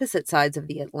from opposite sides of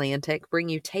the Atlantic bring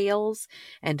you tales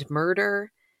and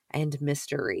murder and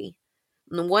mystery.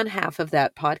 One half of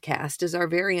that podcast is our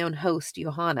very own host,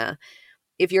 Johanna.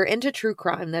 If you're into true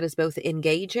crime that is both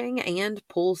engaging and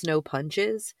pulls no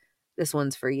punches, this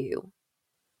one's for you.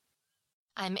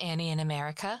 I'm Annie in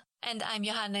America. And I'm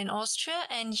Johanna in Austria,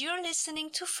 and you're listening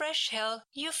to Fresh Hell,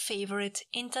 your favorite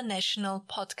international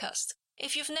podcast.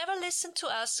 If you've never listened to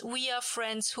us, we are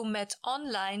friends who met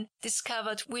online,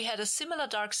 discovered we had a similar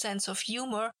dark sense of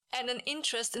humor and an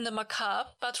interest in the macabre,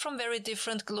 but from very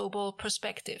different global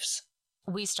perspectives.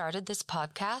 We started this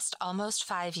podcast almost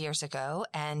 5 years ago,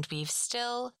 and we've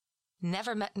still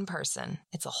never met in person.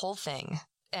 It's a whole thing.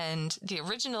 And the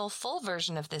original full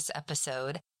version of this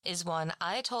episode is one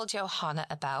I told Johanna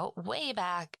about way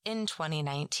back in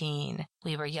 2019.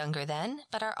 We were younger then,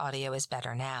 but our audio is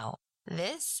better now.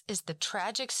 This is the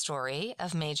tragic story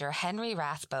of Major Henry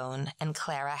Rathbone and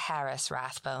Clara Harris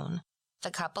Rathbone,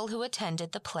 the couple who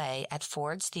attended the play at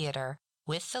Ford's Theater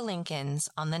with the Lincolns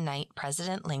on the night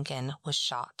President Lincoln was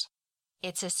shot.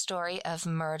 It's a story of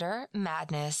murder,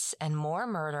 madness, and more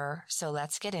murder, so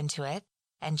let's get into it.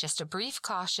 And just a brief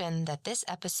caution that this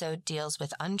episode deals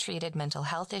with untreated mental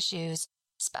health issues,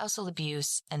 spousal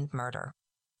abuse, and murder.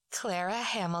 Clara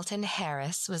Hamilton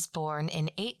Harris was born in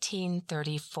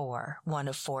 1834, one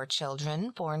of 4 children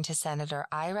born to Senator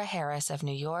Ira Harris of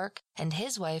New York and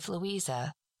his wife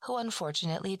Louisa, who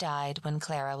unfortunately died when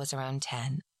Clara was around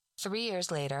 10. 3 years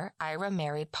later, Ira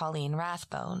married Pauline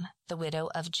Rathbone, the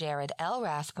widow of Jared L.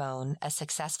 Rathbone, a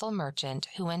successful merchant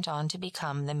who went on to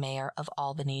become the mayor of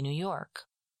Albany, New York.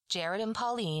 Jared and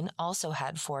Pauline also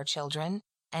had 4 children,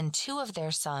 and 2 of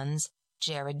their sons,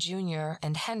 Jared Jr.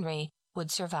 and Henry, would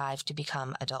survive to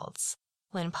become adults.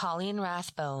 When Pauline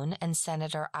Rathbone and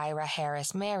Senator Ira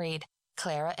Harris married,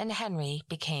 Clara and Henry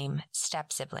became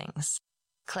step-siblings.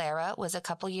 Clara was a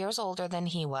couple years older than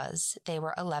he was. They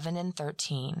were 11 and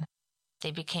 13.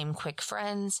 They became quick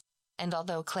friends, and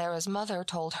although Clara's mother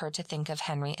told her to think of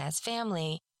Henry as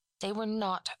family, they were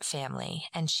not family,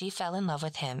 and she fell in love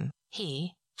with him.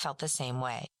 He felt the same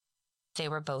way. They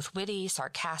were both witty,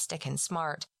 sarcastic, and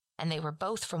smart, and they were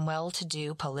both from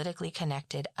well-to-do, politically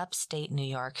connected upstate New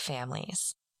York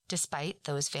families. Despite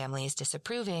those families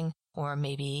disapproving, or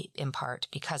maybe in part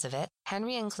because of it,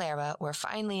 Henry and Clara were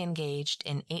finally engaged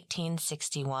in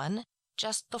 1861,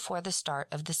 just before the start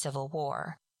of the Civil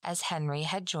War, as Henry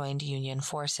had joined Union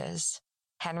forces.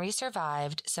 Henry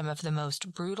survived some of the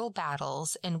most brutal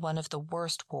battles in one of the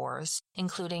worst wars,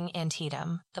 including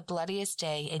Antietam, the bloodiest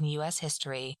day in U.S.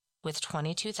 history, with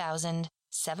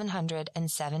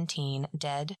 22,717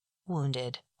 dead,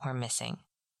 wounded, or missing.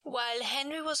 While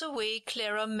Henry was away,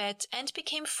 Clara met and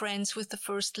became friends with the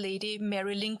First Lady,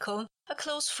 Mary Lincoln, a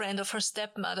close friend of her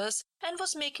stepmother's, and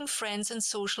was making friends and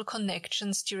social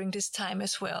connections during this time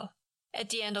as well. At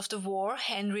the end of the war,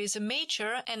 Henry is a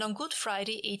major, and on Good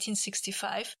Friday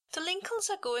 1865, the Lincolns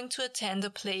are going to attend a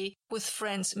play with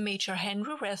friends Major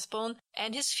Henry Rathbone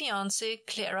and his fiancée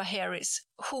Clara Harris,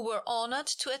 who were honored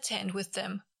to attend with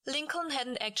them. Lincoln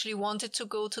hadn't actually wanted to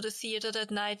go to the theater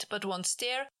that night, but once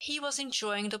there, he was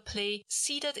enjoying the play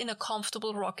seated in a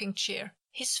comfortable rocking chair,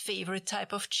 his favorite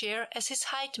type of chair, as his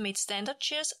height made standard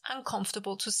chairs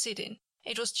uncomfortable to sit in.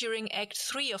 It was during Act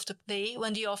 3 of the play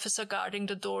when the officer guarding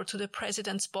the door to the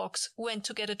president's box went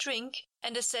to get a drink,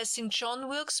 and assassin John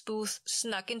Wilkes Booth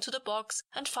snuck into the box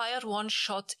and fired one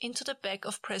shot into the back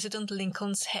of President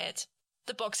Lincoln's head.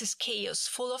 The box is chaos,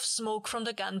 full of smoke from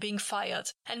the gun being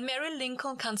fired, and Mary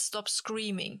Lincoln can't stop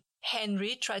screaming.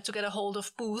 Henry tried to get a hold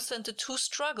of Booth, and the two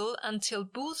struggle until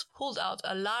Booth pulled out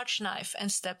a large knife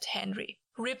and stabbed Henry,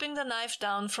 ripping the knife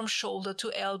down from shoulder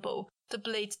to elbow, the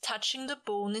blade touching the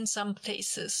bone in some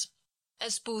places.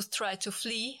 As Booth tried to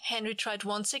flee, Henry tried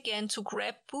once again to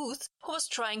grab Booth, who was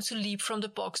trying to leap from the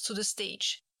box to the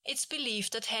stage. It's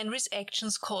believed that Henry's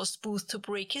actions caused Booth to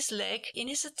break his leg in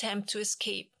his attempt to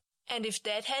escape. And if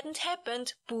that hadn't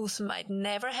happened, Booth might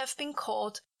never have been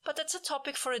caught, but that's a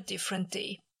topic for a different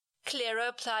day. Clara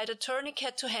applied a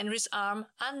tourniquet to Henry's arm,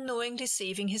 unknowingly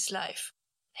saving his life.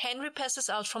 Henry passes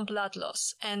out from blood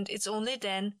loss, and it's only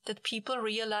then that people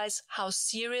realize how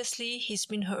seriously he's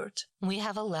been hurt. We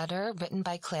have a letter written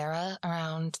by Clara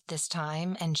around this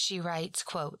time, and she writes,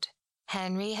 quote,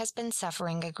 "Henry has been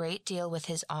suffering a great deal with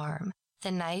his arm.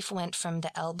 The knife went from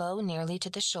the elbow nearly to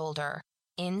the shoulder,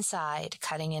 inside,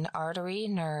 cutting in artery,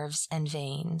 nerves, and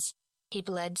veins. He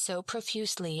bled so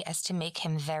profusely as to make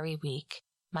him very weak.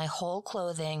 My whole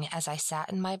clothing, as I sat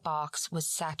in my box, was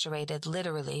saturated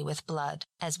literally with blood,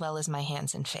 as well as my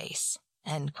hands and face."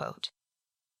 End quote.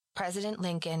 President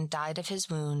Lincoln died of his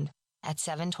wound at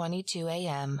 7:22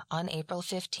 a.m. on April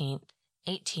 15,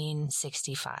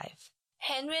 1865.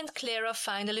 Henry and Clara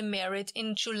finally married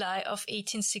in July of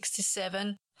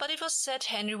 1867, but it was said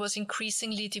Henry was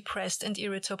increasingly depressed and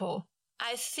irritable.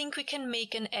 I think we can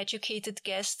make an educated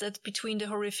guess that between the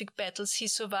horrific battles he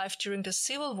survived during the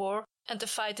Civil War and the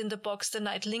fight in the box the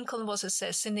night Lincoln was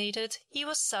assassinated, he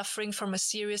was suffering from a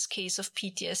serious case of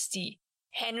PTSD.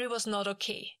 Henry was not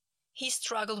okay. He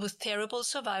struggled with terrible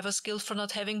survivor's guilt for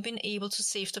not having been able to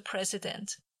save the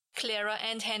president. Clara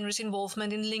and Henry's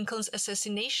involvement in Lincoln's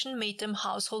assassination made them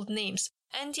household names,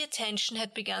 and the attention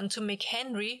had begun to make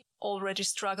Henry, already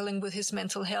struggling with his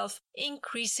mental health,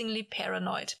 increasingly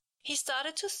paranoid. He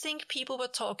started to think people were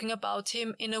talking about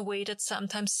him in a way that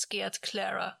sometimes scared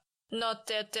Clara. Not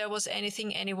that there was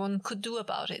anything anyone could do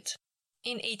about it.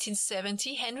 In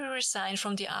 1870, Henry resigned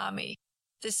from the army.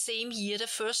 The same year, the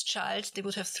first child, they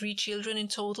would have 3 children in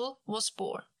total, was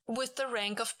born, with the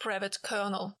rank of brevet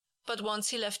colonel. But once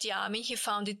he left the army, he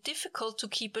found it difficult to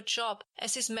keep a job,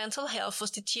 as his mental health was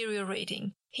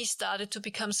deteriorating. He started to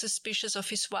become suspicious of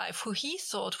his wife, who he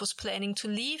thought was planning to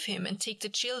leave him and take the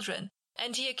children,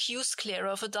 and he accused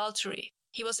Clara of adultery.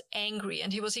 He was angry,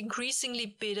 and he was increasingly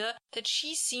bitter that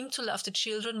she seemed to love the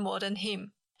children more than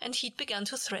him, and he'd begun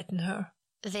to threaten her.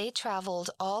 They traveled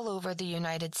all over the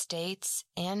United States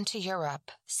and to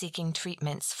Europe seeking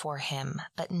treatments for him,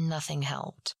 but nothing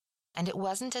helped. And it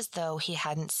wasn't as though he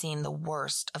hadn't seen the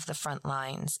worst of the front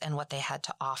lines and what they had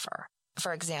to offer.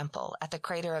 For example, at the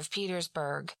crater of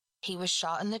Petersburg, he was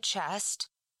shot in the chest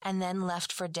and then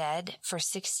left for dead for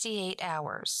 68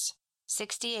 hours.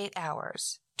 68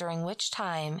 hours, during which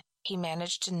time he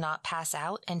managed to not pass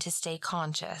out and to stay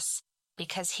conscious,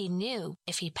 because he knew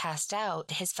if he passed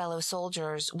out, his fellow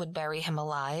soldiers would bury him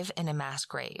alive in a mass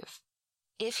grave.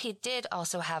 If he did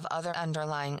also have other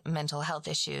underlying mental health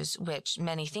issues, which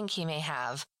many think he may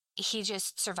have, he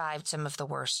just survived some of the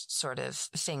worst sort of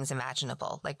things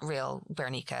imaginable, like real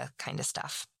Guernica kind of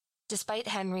stuff. Despite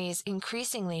Henry's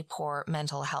increasingly poor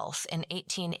mental health, in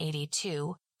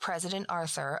 1882, President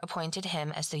Arthur appointed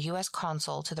him as the U.S.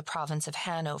 consul to the province of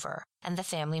Hanover, and the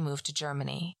family moved to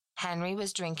Germany. Henry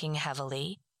was drinking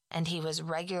heavily, and he was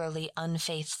regularly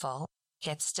unfaithful,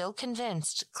 yet still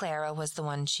convinced Clara was the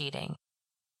one cheating.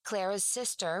 Clara's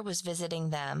sister was visiting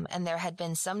them, and there had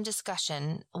been some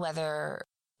discussion whether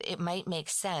it might make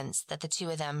sense that the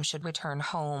two of them should return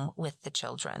home with the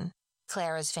children.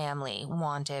 Clara's family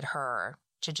wanted her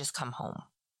to just come home.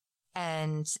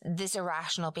 And this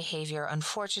irrational behavior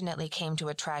unfortunately came to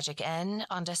a tragic end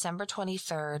on December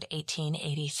 23rd,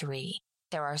 1883.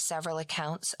 There are several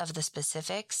accounts of the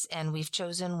specifics, and we've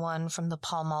chosen one from the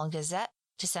Pall Mall Gazette,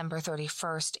 December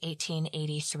 31st,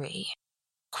 1883.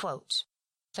 Quote,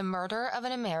 "The murder of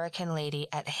an American lady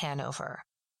at Hanover.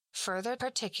 Further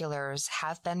particulars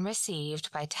have been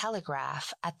received by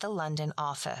telegraph at the London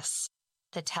office.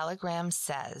 The telegram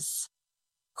says,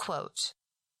 quote,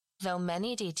 though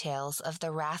many details of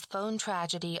the Rathbone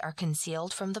tragedy are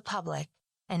concealed from the public,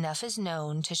 enough is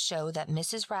known to show that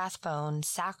Mrs. Rathbone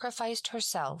sacrificed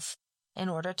herself in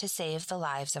order to save the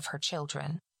lives of her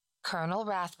children. Colonel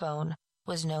Rathbone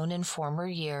was known in former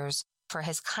years for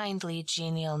his kindly,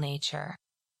 genial nature.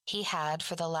 He had,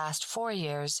 for the last 4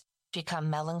 years, become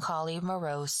melancholy,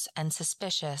 morose, and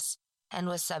suspicious, and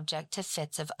was subject to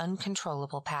fits of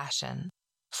uncontrollable passion.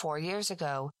 4 years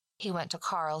ago, he went to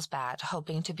Carlsbad,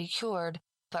 hoping to be cured,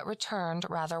 but returned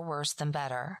rather worse than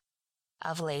better.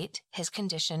 Of late, his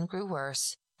condition grew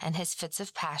worse, and his fits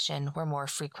of passion were more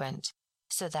frequent,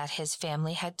 so that his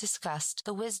family had discussed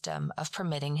the wisdom of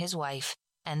permitting his wife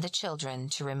and the children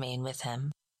to remain with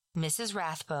him. Mrs.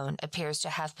 Rathbone appears to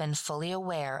have been fully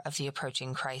aware of the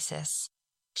approaching crisis.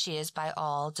 She is by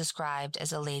all described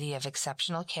as a lady of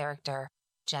exceptional character,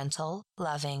 gentle,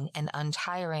 loving, and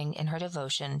untiring in her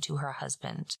devotion to her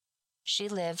husband. She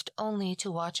lived only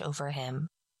to watch over him.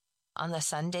 On the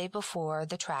Sunday before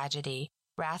the tragedy,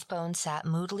 Rathbone sat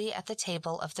moodily at the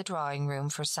table of the drawing-room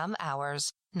for some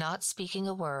hours, not speaking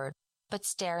a word, but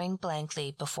staring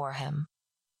blankly before him.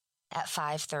 At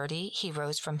 5:30 he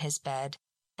rose from his bed,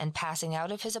 and passing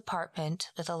out of his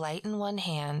apartment with a light in one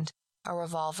hand, a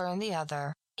revolver in the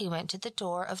other, he went to the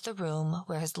door of the room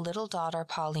where his little daughter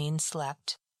Pauline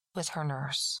slept, with her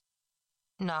nurse.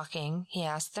 Knocking, he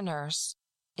asked the nurse,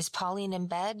 "Is Pauline in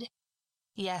bed?"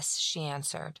 "Yes," she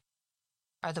answered.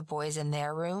 "Are the boys in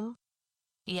their room?"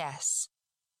 "Yes."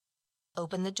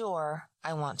 "Open the door.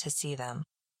 I want to see them."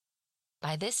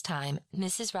 By this time,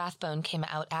 Mrs. Rathbone came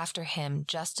out after him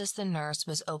just as the nurse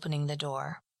was opening the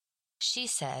door. She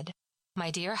said, "My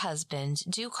dear husband,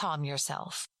 do calm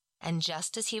yourself." And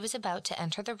just as he was about to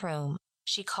enter the room,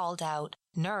 she called out,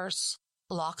 "Nurse,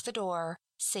 lock the door,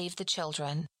 save the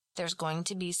children. There's going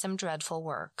to be some dreadful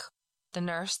work." The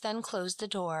nurse then closed the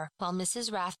door while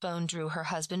Mrs. Rathbone drew her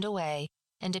husband away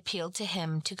and appealed to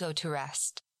him to go to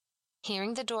rest.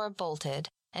 Hearing the door bolted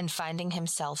and finding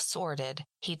himself sworded,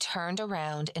 he turned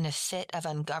around in a fit of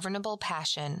ungovernable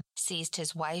passion, seized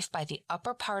his wife by the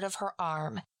upper part of her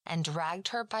arm, and dragged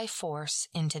her by force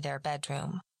into their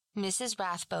bedroom. Mrs.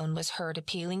 Rathbone was heard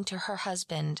appealing to her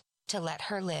husband to let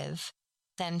her live.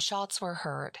 Then shots were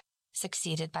heard,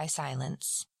 succeeded by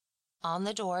silence. On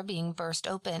the door being burst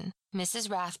open, Mrs.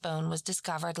 Rathbone was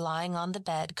discovered lying on the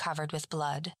bed covered with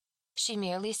blood. She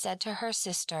merely said to her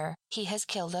sister, "He has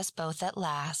killed us both at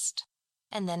last,"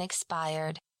 and then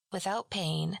expired, without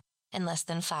pain, in less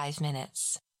than 5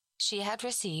 minutes. She had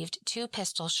received 2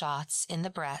 pistol shots in the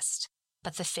breast,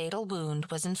 but the fatal wound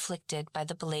was inflicted by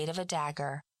the blade of a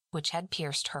dagger, which had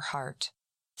pierced her heart.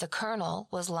 The colonel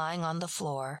was lying on the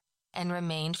floor, and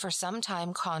remained for some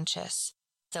time conscious,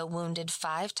 though wounded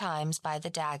 5 times by the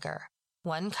dagger,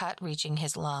 one cut reaching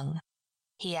his lung.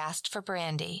 He asked for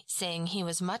brandy, saying he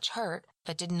was much hurt,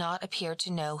 but did not appear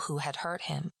to know who had hurt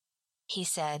him. He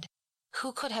said,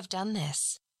 "Who could have done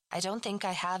this? I don't think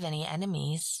I have any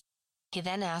enemies. He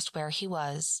then asked where he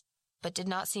was, but did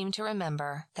not seem to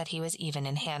remember that he was even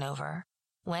in Hanover.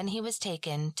 When he was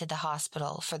taken to the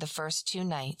hospital for the first 2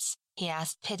 nights, he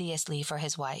asked piteously for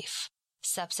his wife.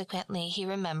 Subsequently, he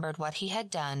remembered what he had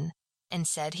done and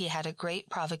said he had a great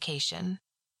provocation.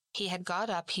 He had got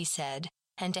up, he said,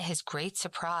 and to his great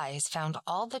surprise found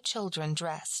all the children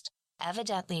dressed,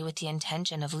 evidently with the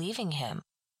intention of leaving him.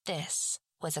 This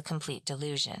was a complete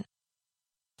delusion.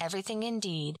 Everything,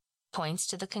 indeed, points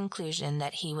to the conclusion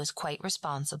that he was quite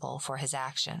responsible for his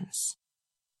actions.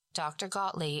 Dr.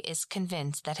 Gottlieb is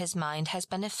convinced that his mind has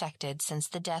been affected since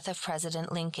the death of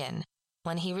President Lincoln,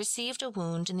 when he received a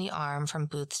wound in the arm from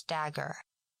Booth's dagger,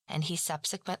 and he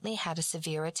subsequently had a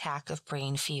severe attack of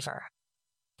brain fever.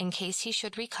 In case he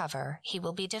should recover, he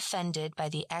will be defended by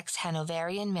the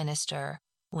ex-Hanoverian minister,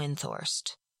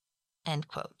 Windthorst. End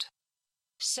quote.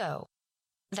 So,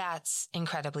 that's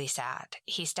incredibly sad.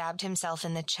 He stabbed himself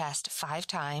in the chest 5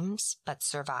 times, but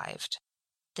survived.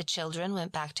 The children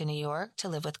went back to New York to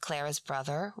live with Clara's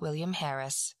brother, William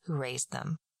Harris, who raised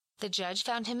them. The judge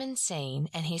found him insane,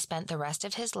 and he spent the rest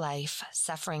of his life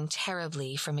suffering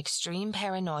terribly from extreme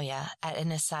paranoia at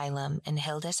an asylum in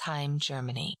Hildesheim,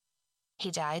 Germany.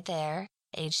 He died there,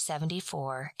 aged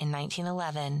 74, in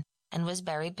 1911, and was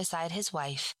buried beside his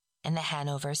wife in the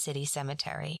Hanover City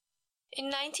Cemetery. In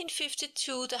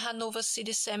 1952, the Hanover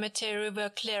City Cemetery, where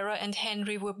Clara and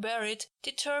Henry were buried,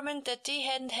 determined that they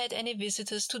hadn't had any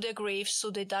visitors to their graves, so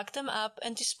they dug them up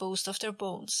and disposed of their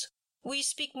bones. We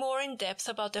speak more in depth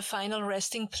about their final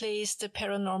resting place, the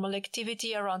paranormal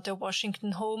activity around their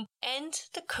Washington home, and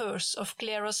the curse of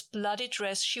Clara's bloody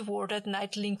dress she wore that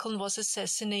night Lincoln was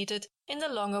assassinated in the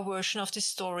longer version of the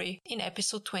story in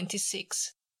episode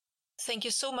 26. Thank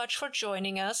you so much for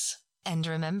joining us. And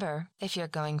remember, if you're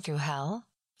going through hell,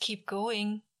 keep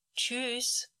going.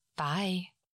 Tschüss. Bye.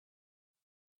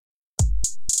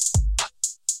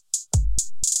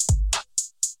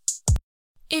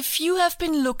 If you have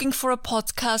been looking for a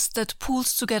podcast that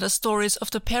pulls together stories of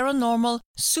the paranormal,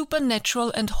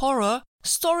 supernatural, and horror,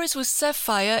 Stories with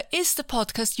Sapphire is the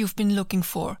podcast you've been looking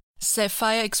for.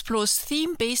 Sapphire explores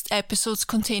theme-based episodes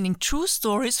containing true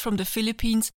stories from the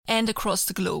Philippines and across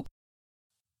the globe.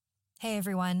 Hey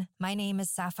everyone, my name is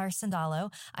Sapphire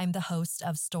Sandalo. I'm the host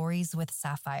of Stories with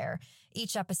Sapphire.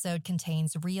 Each episode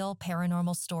contains real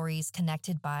paranormal stories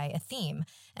connected by a theme,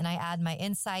 and I add my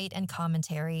insight and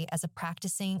commentary as a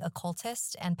practicing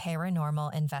occultist and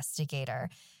paranormal investigator.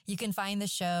 You can find the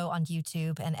show on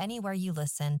YouTube and anywhere you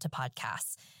listen to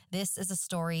podcasts. This is a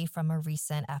story from a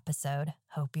recent episode.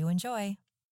 Hope you enjoy.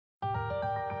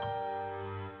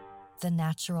 The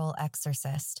Natural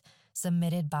Exorcist,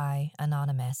 submitted by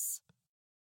Anonymous.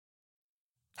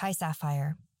 Hi,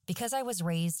 Sapphire. Because I was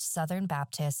raised Southern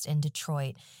Baptist in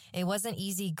Detroit, it wasn't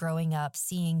easy growing up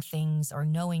seeing things or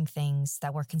knowing things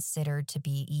that were considered to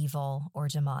be evil or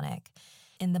demonic.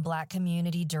 In the Black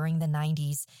community during the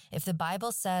 90s, if the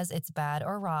Bible says it's bad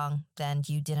or wrong, then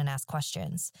you didn't ask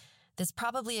questions. This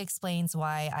probably explains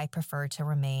why I prefer to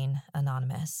remain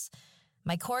anonymous.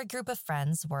 My core group of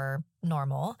friends were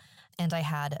normal, and I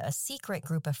had a secret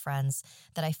group of friends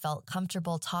that I felt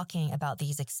comfortable talking about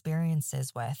these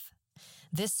experiences with.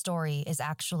 This story is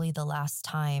actually the last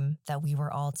time that we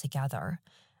were all together.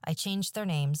 I changed their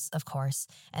names, of course,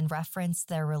 and referenced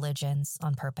their religions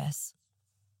on purpose.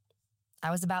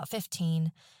 I was about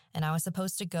 15, and I was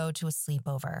supposed to go to a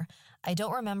sleepover. I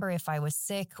don't remember if I was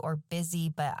sick or busy,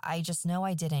 but I just know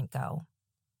I didn't go.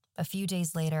 A few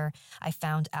days later, I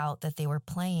found out that they were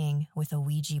playing with a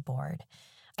Ouija board.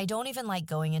 I don't even like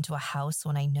going into a house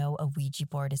when I know a Ouija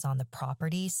board is on the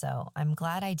property, so I'm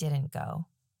glad I didn't go.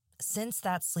 Since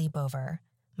that sleepover,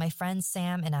 my friend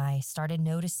Sam and I started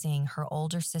noticing her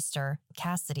older sister,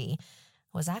 Cassidy,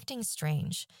 was acting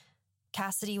strange.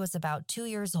 Cassidy was about 2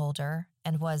 years older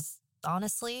and was,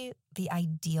 honestly, the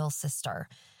ideal sister.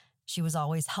 She was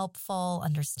always helpful,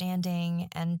 understanding,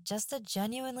 and just a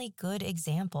genuinely good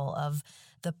example of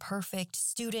the perfect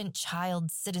student,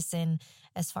 child, citizen,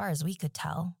 as far as we could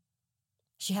tell.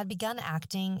 She had begun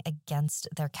acting against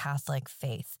their Catholic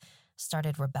faith,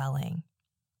 started rebelling.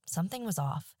 Something was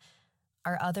off.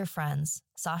 Our other friends,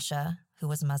 Sasha, who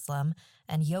was Muslim,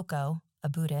 and Yoko, a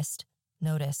Buddhist,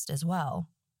 noticed as well.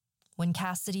 When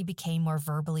Cassidy became more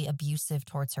verbally abusive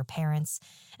towards her parents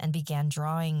and began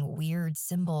drawing weird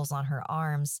symbols on her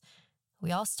arms,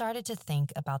 we all started to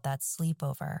think about that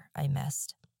sleepover I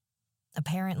missed.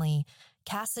 Apparently,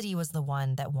 Cassidy was the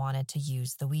one that wanted to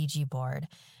use the Ouija board.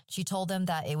 She told them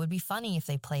that it would be funny if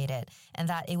they played it and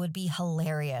that it would be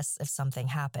hilarious if something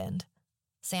happened.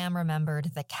 Sam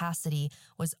remembered that Cassidy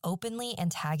was openly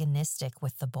antagonistic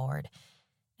with the board.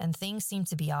 and things seemed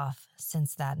to be off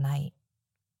since that night.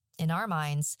 In our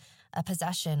minds, a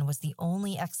possession was the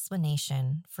only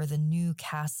explanation for the new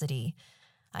Cassidy.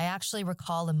 I actually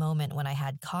recall a moment when I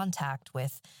had contact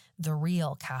with the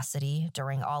real Cassidy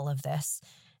during all of this,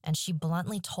 and she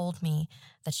bluntly told me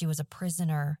that she was a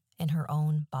prisoner in her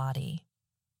own body.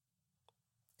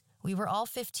 We were all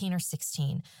 15 or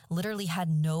 16, literally had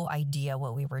no idea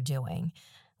what we were doing.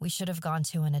 We should have gone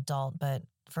to an adult, but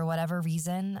for whatever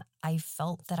reason, I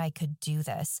felt that I could do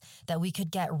this, that we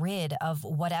could get rid of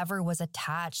whatever was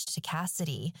attached to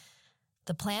Cassidy.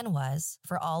 The plan was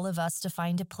for all of us to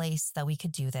find a place that we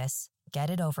could do this, get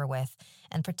it over with,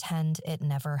 and pretend it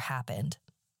never happened.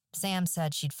 Sam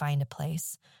said she'd find a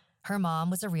place. Her mom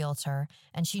was a realtor,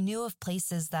 and she knew of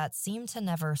places that seemed to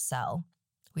never sell.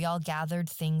 We all gathered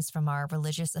things from our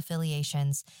religious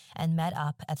affiliations and met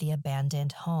up at the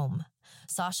abandoned home.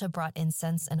 Sasha brought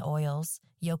incense and oils.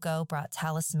 Yoko brought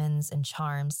talismans and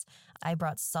charms. I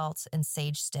brought salt and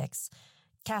sage sticks.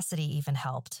 Cassidy even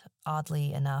helped,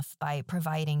 oddly enough, by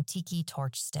providing tiki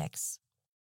torch sticks.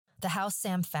 The house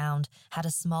Sam found had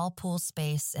a small pool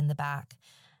space in the back.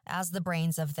 As the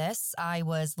brains of this, I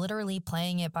was literally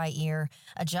playing it by ear,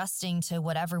 adjusting to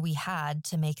whatever we had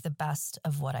to make the best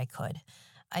of what I could.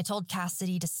 I told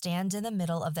Cassidy to stand in the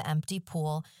middle of the empty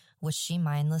pool, which she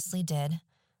mindlessly did.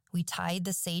 We tied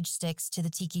the sage sticks to the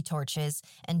tiki torches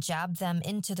and jabbed them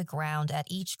into the ground at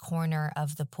each corner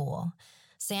of the pool.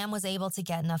 Sam was able to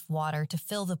get enough water to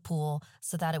fill the pool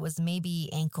so that it was maybe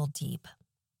ankle deep.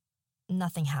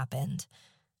 Nothing happened.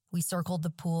 We circled the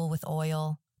pool with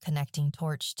oil, connecting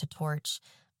torch to torch.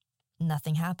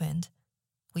 Nothing happened.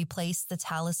 We placed the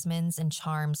talismans and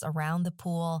charms around the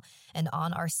pool and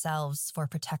on ourselves for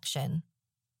protection.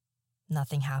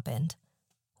 Nothing happened.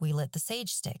 We lit the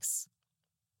sage sticks.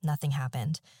 Nothing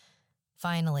happened.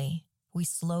 Finally, we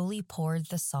slowly poured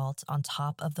the salt on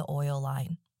top of the oil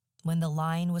line. When the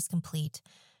line was complete,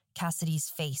 Cassidy's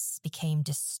face became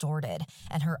distorted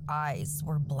and her eyes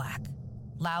were black.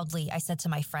 Loudly, I said to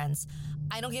my friends,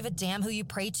 "I don't give a damn who you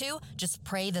pray to. Just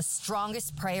pray the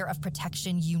strongest prayer of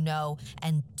protection you know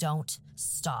and don't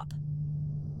stop."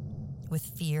 With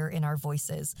fear in our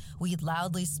voices, we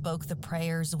loudly spoke the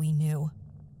prayers we knew.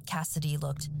 Cassidy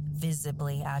looked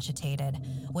visibly agitated.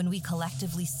 When we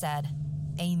collectively said,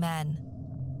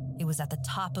 "Amen," it was at the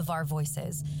top of our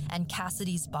voices, and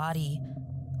Cassidy's body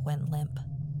went limp.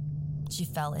 She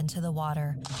fell into the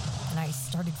water, and I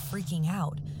started freaking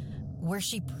out. Where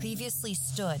she previously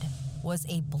stood was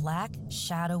a black,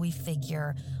 shadowy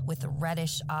figure with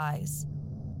reddish eyes,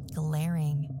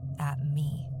 glaring at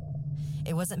me.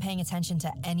 It wasn't paying attention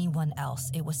to anyone else.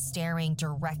 It was staring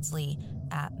directly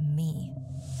at me,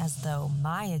 as though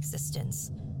my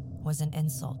existence was an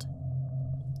insult.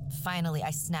 Finally, I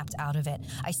snapped out of it.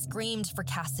 I screamed for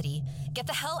Cassidy, "Get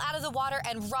the hell out of the water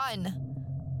and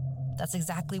run!" That's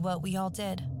exactly what we all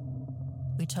did.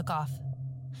 We took off.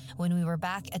 When we were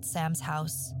back at Sam's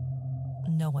house,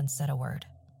 no one said a word.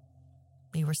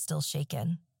 We were still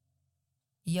shaken.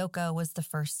 Yoko was the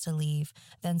first to leave,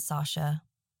 then Sasha.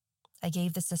 I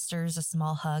gave the sisters a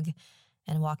small hug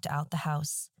and walked out the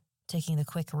house, taking the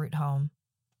quick route home.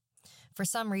 For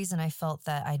some reason, I felt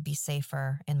that I'd be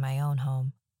safer in my own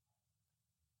home.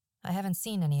 I haven't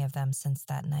seen any of them since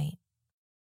that night.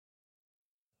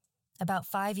 About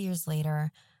 5 years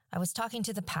later, I was talking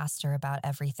to the pastor about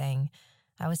everything.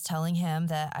 I was telling him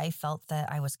that I felt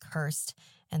that I was cursed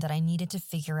and that I needed to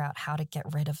figure out how to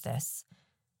get rid of this.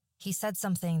 He said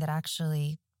something that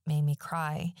actually made me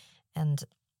cry, and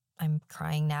I'm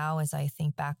crying now as I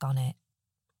think back on it.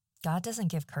 God doesn't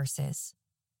give curses.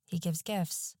 He gives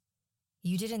gifts.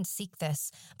 You didn't seek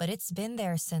this, but it's been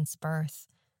there since birth,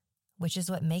 which is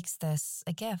what makes this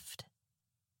a gift.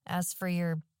 As for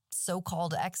your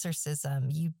so-called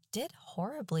exorcism, you did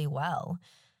horribly well.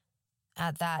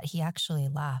 At that, he actually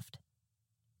laughed.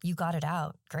 You got it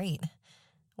out. Great.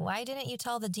 Why didn't you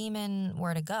tell the demon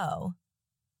where to go?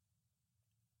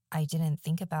 I didn't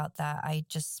think about that. I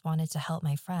just wanted to help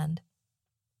my friend.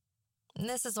 And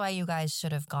this is why you guys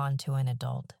should have gone to an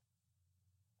adult.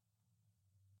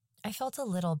 I felt a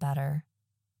little better,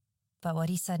 but what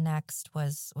he said next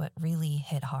was what really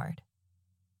hit hard.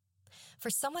 For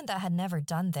someone that had never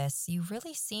done this, you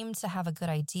really seemed to have a good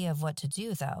idea of what to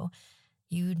do, though.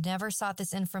 You never sought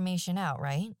this information out,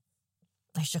 right?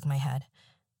 I shook my head.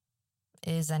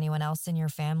 Is anyone else in your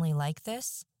family like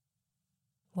this?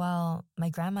 Well, my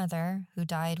grandmother, who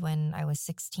died when I was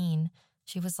 16,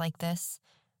 she was like this.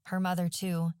 Her mother,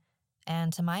 too.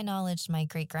 And to my knowledge, my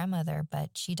great-grandmother,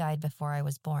 but she died before I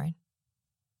was born.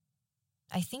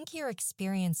 I think you're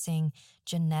experiencing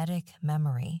genetic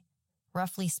memory.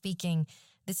 Roughly speaking,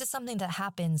 This is something that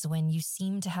happens when you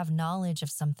seem to have knowledge of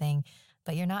something,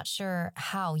 but you're not sure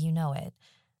how you know it.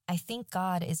 I think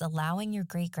God is allowing your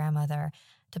great-grandmother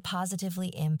to positively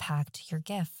impact your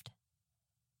gift.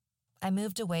 I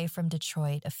moved away from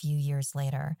Detroit a few years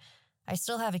later. I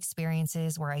still have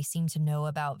experiences where I seem to know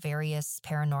about various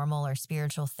paranormal or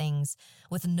spiritual things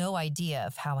with no idea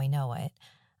of how I know it.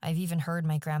 I've even heard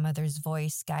my grandmother's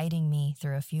voice guiding me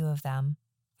through a few of them.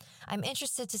 I'm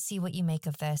interested to see what you make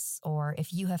of this, or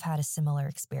if you have had a similar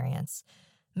experience.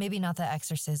 Maybe not the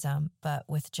exorcism, but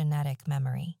with genetic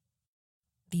memory.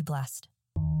 Be blessed.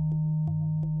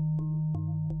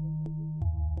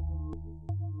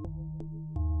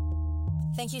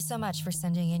 Thank you so much for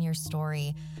sending in your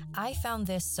story. I found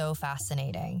this so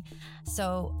fascinating.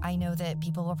 So I know that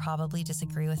people will probably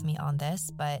disagree with me on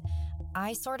this, but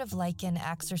I sort of liken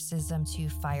exorcism to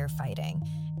firefighting.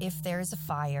 If there's a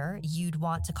fire, you'd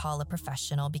want to call a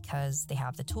professional because they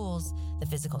have the tools, the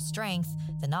physical strength,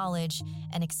 the knowledge,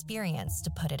 and experience to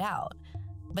put it out.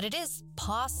 But it is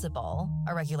possible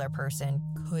a regular person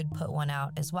could put one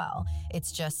out as well.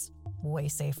 It's just way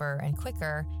safer and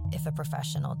quicker if a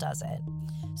professional does it.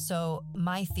 So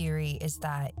my theory is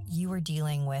that you were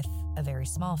dealing with a very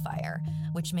small fire,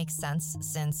 which makes sense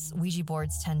since Ouija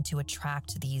boards tend to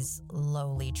attract these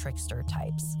lowly trickster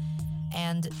types.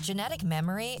 And genetic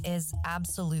memory is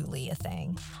absolutely a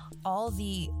thing. All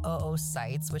the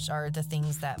oocytes, which are the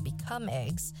things that become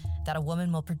eggs that a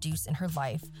woman will produce in her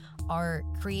life, are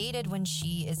created when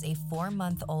she is a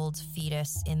 4-month-old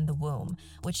fetus in the womb,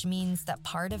 which means that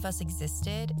part of us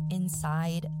existed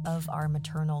inside of our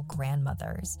maternal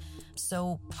grandmothers.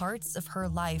 So parts of her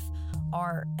life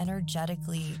are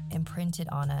energetically imprinted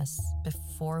on us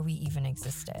before we even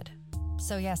existed.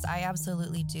 So yes, I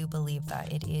absolutely do believe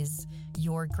that it is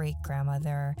your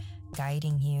great-grandmother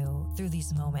guiding you through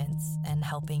these moments and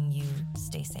helping you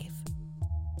stay safe.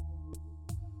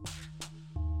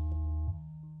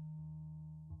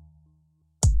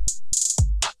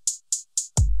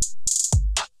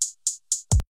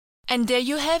 And there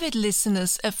you have it,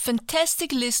 listeners, a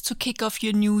fantastic list to kick off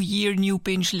your new year, new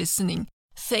binge listening.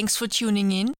 Thanks for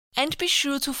tuning in, and be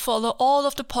sure to follow all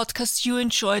of the podcasts you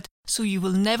enjoyed so you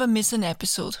will never miss an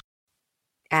episode.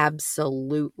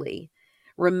 Absolutely.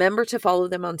 Remember to follow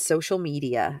them on social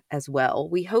media as well.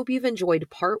 We hope you've enjoyed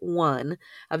part 1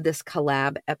 of this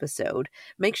collab episode.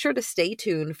 Make sure to stay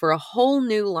tuned for a whole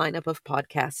new lineup of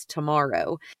podcasts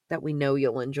tomorrow that we know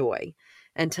you'll enjoy.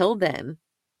 Until then,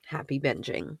 happy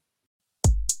binging.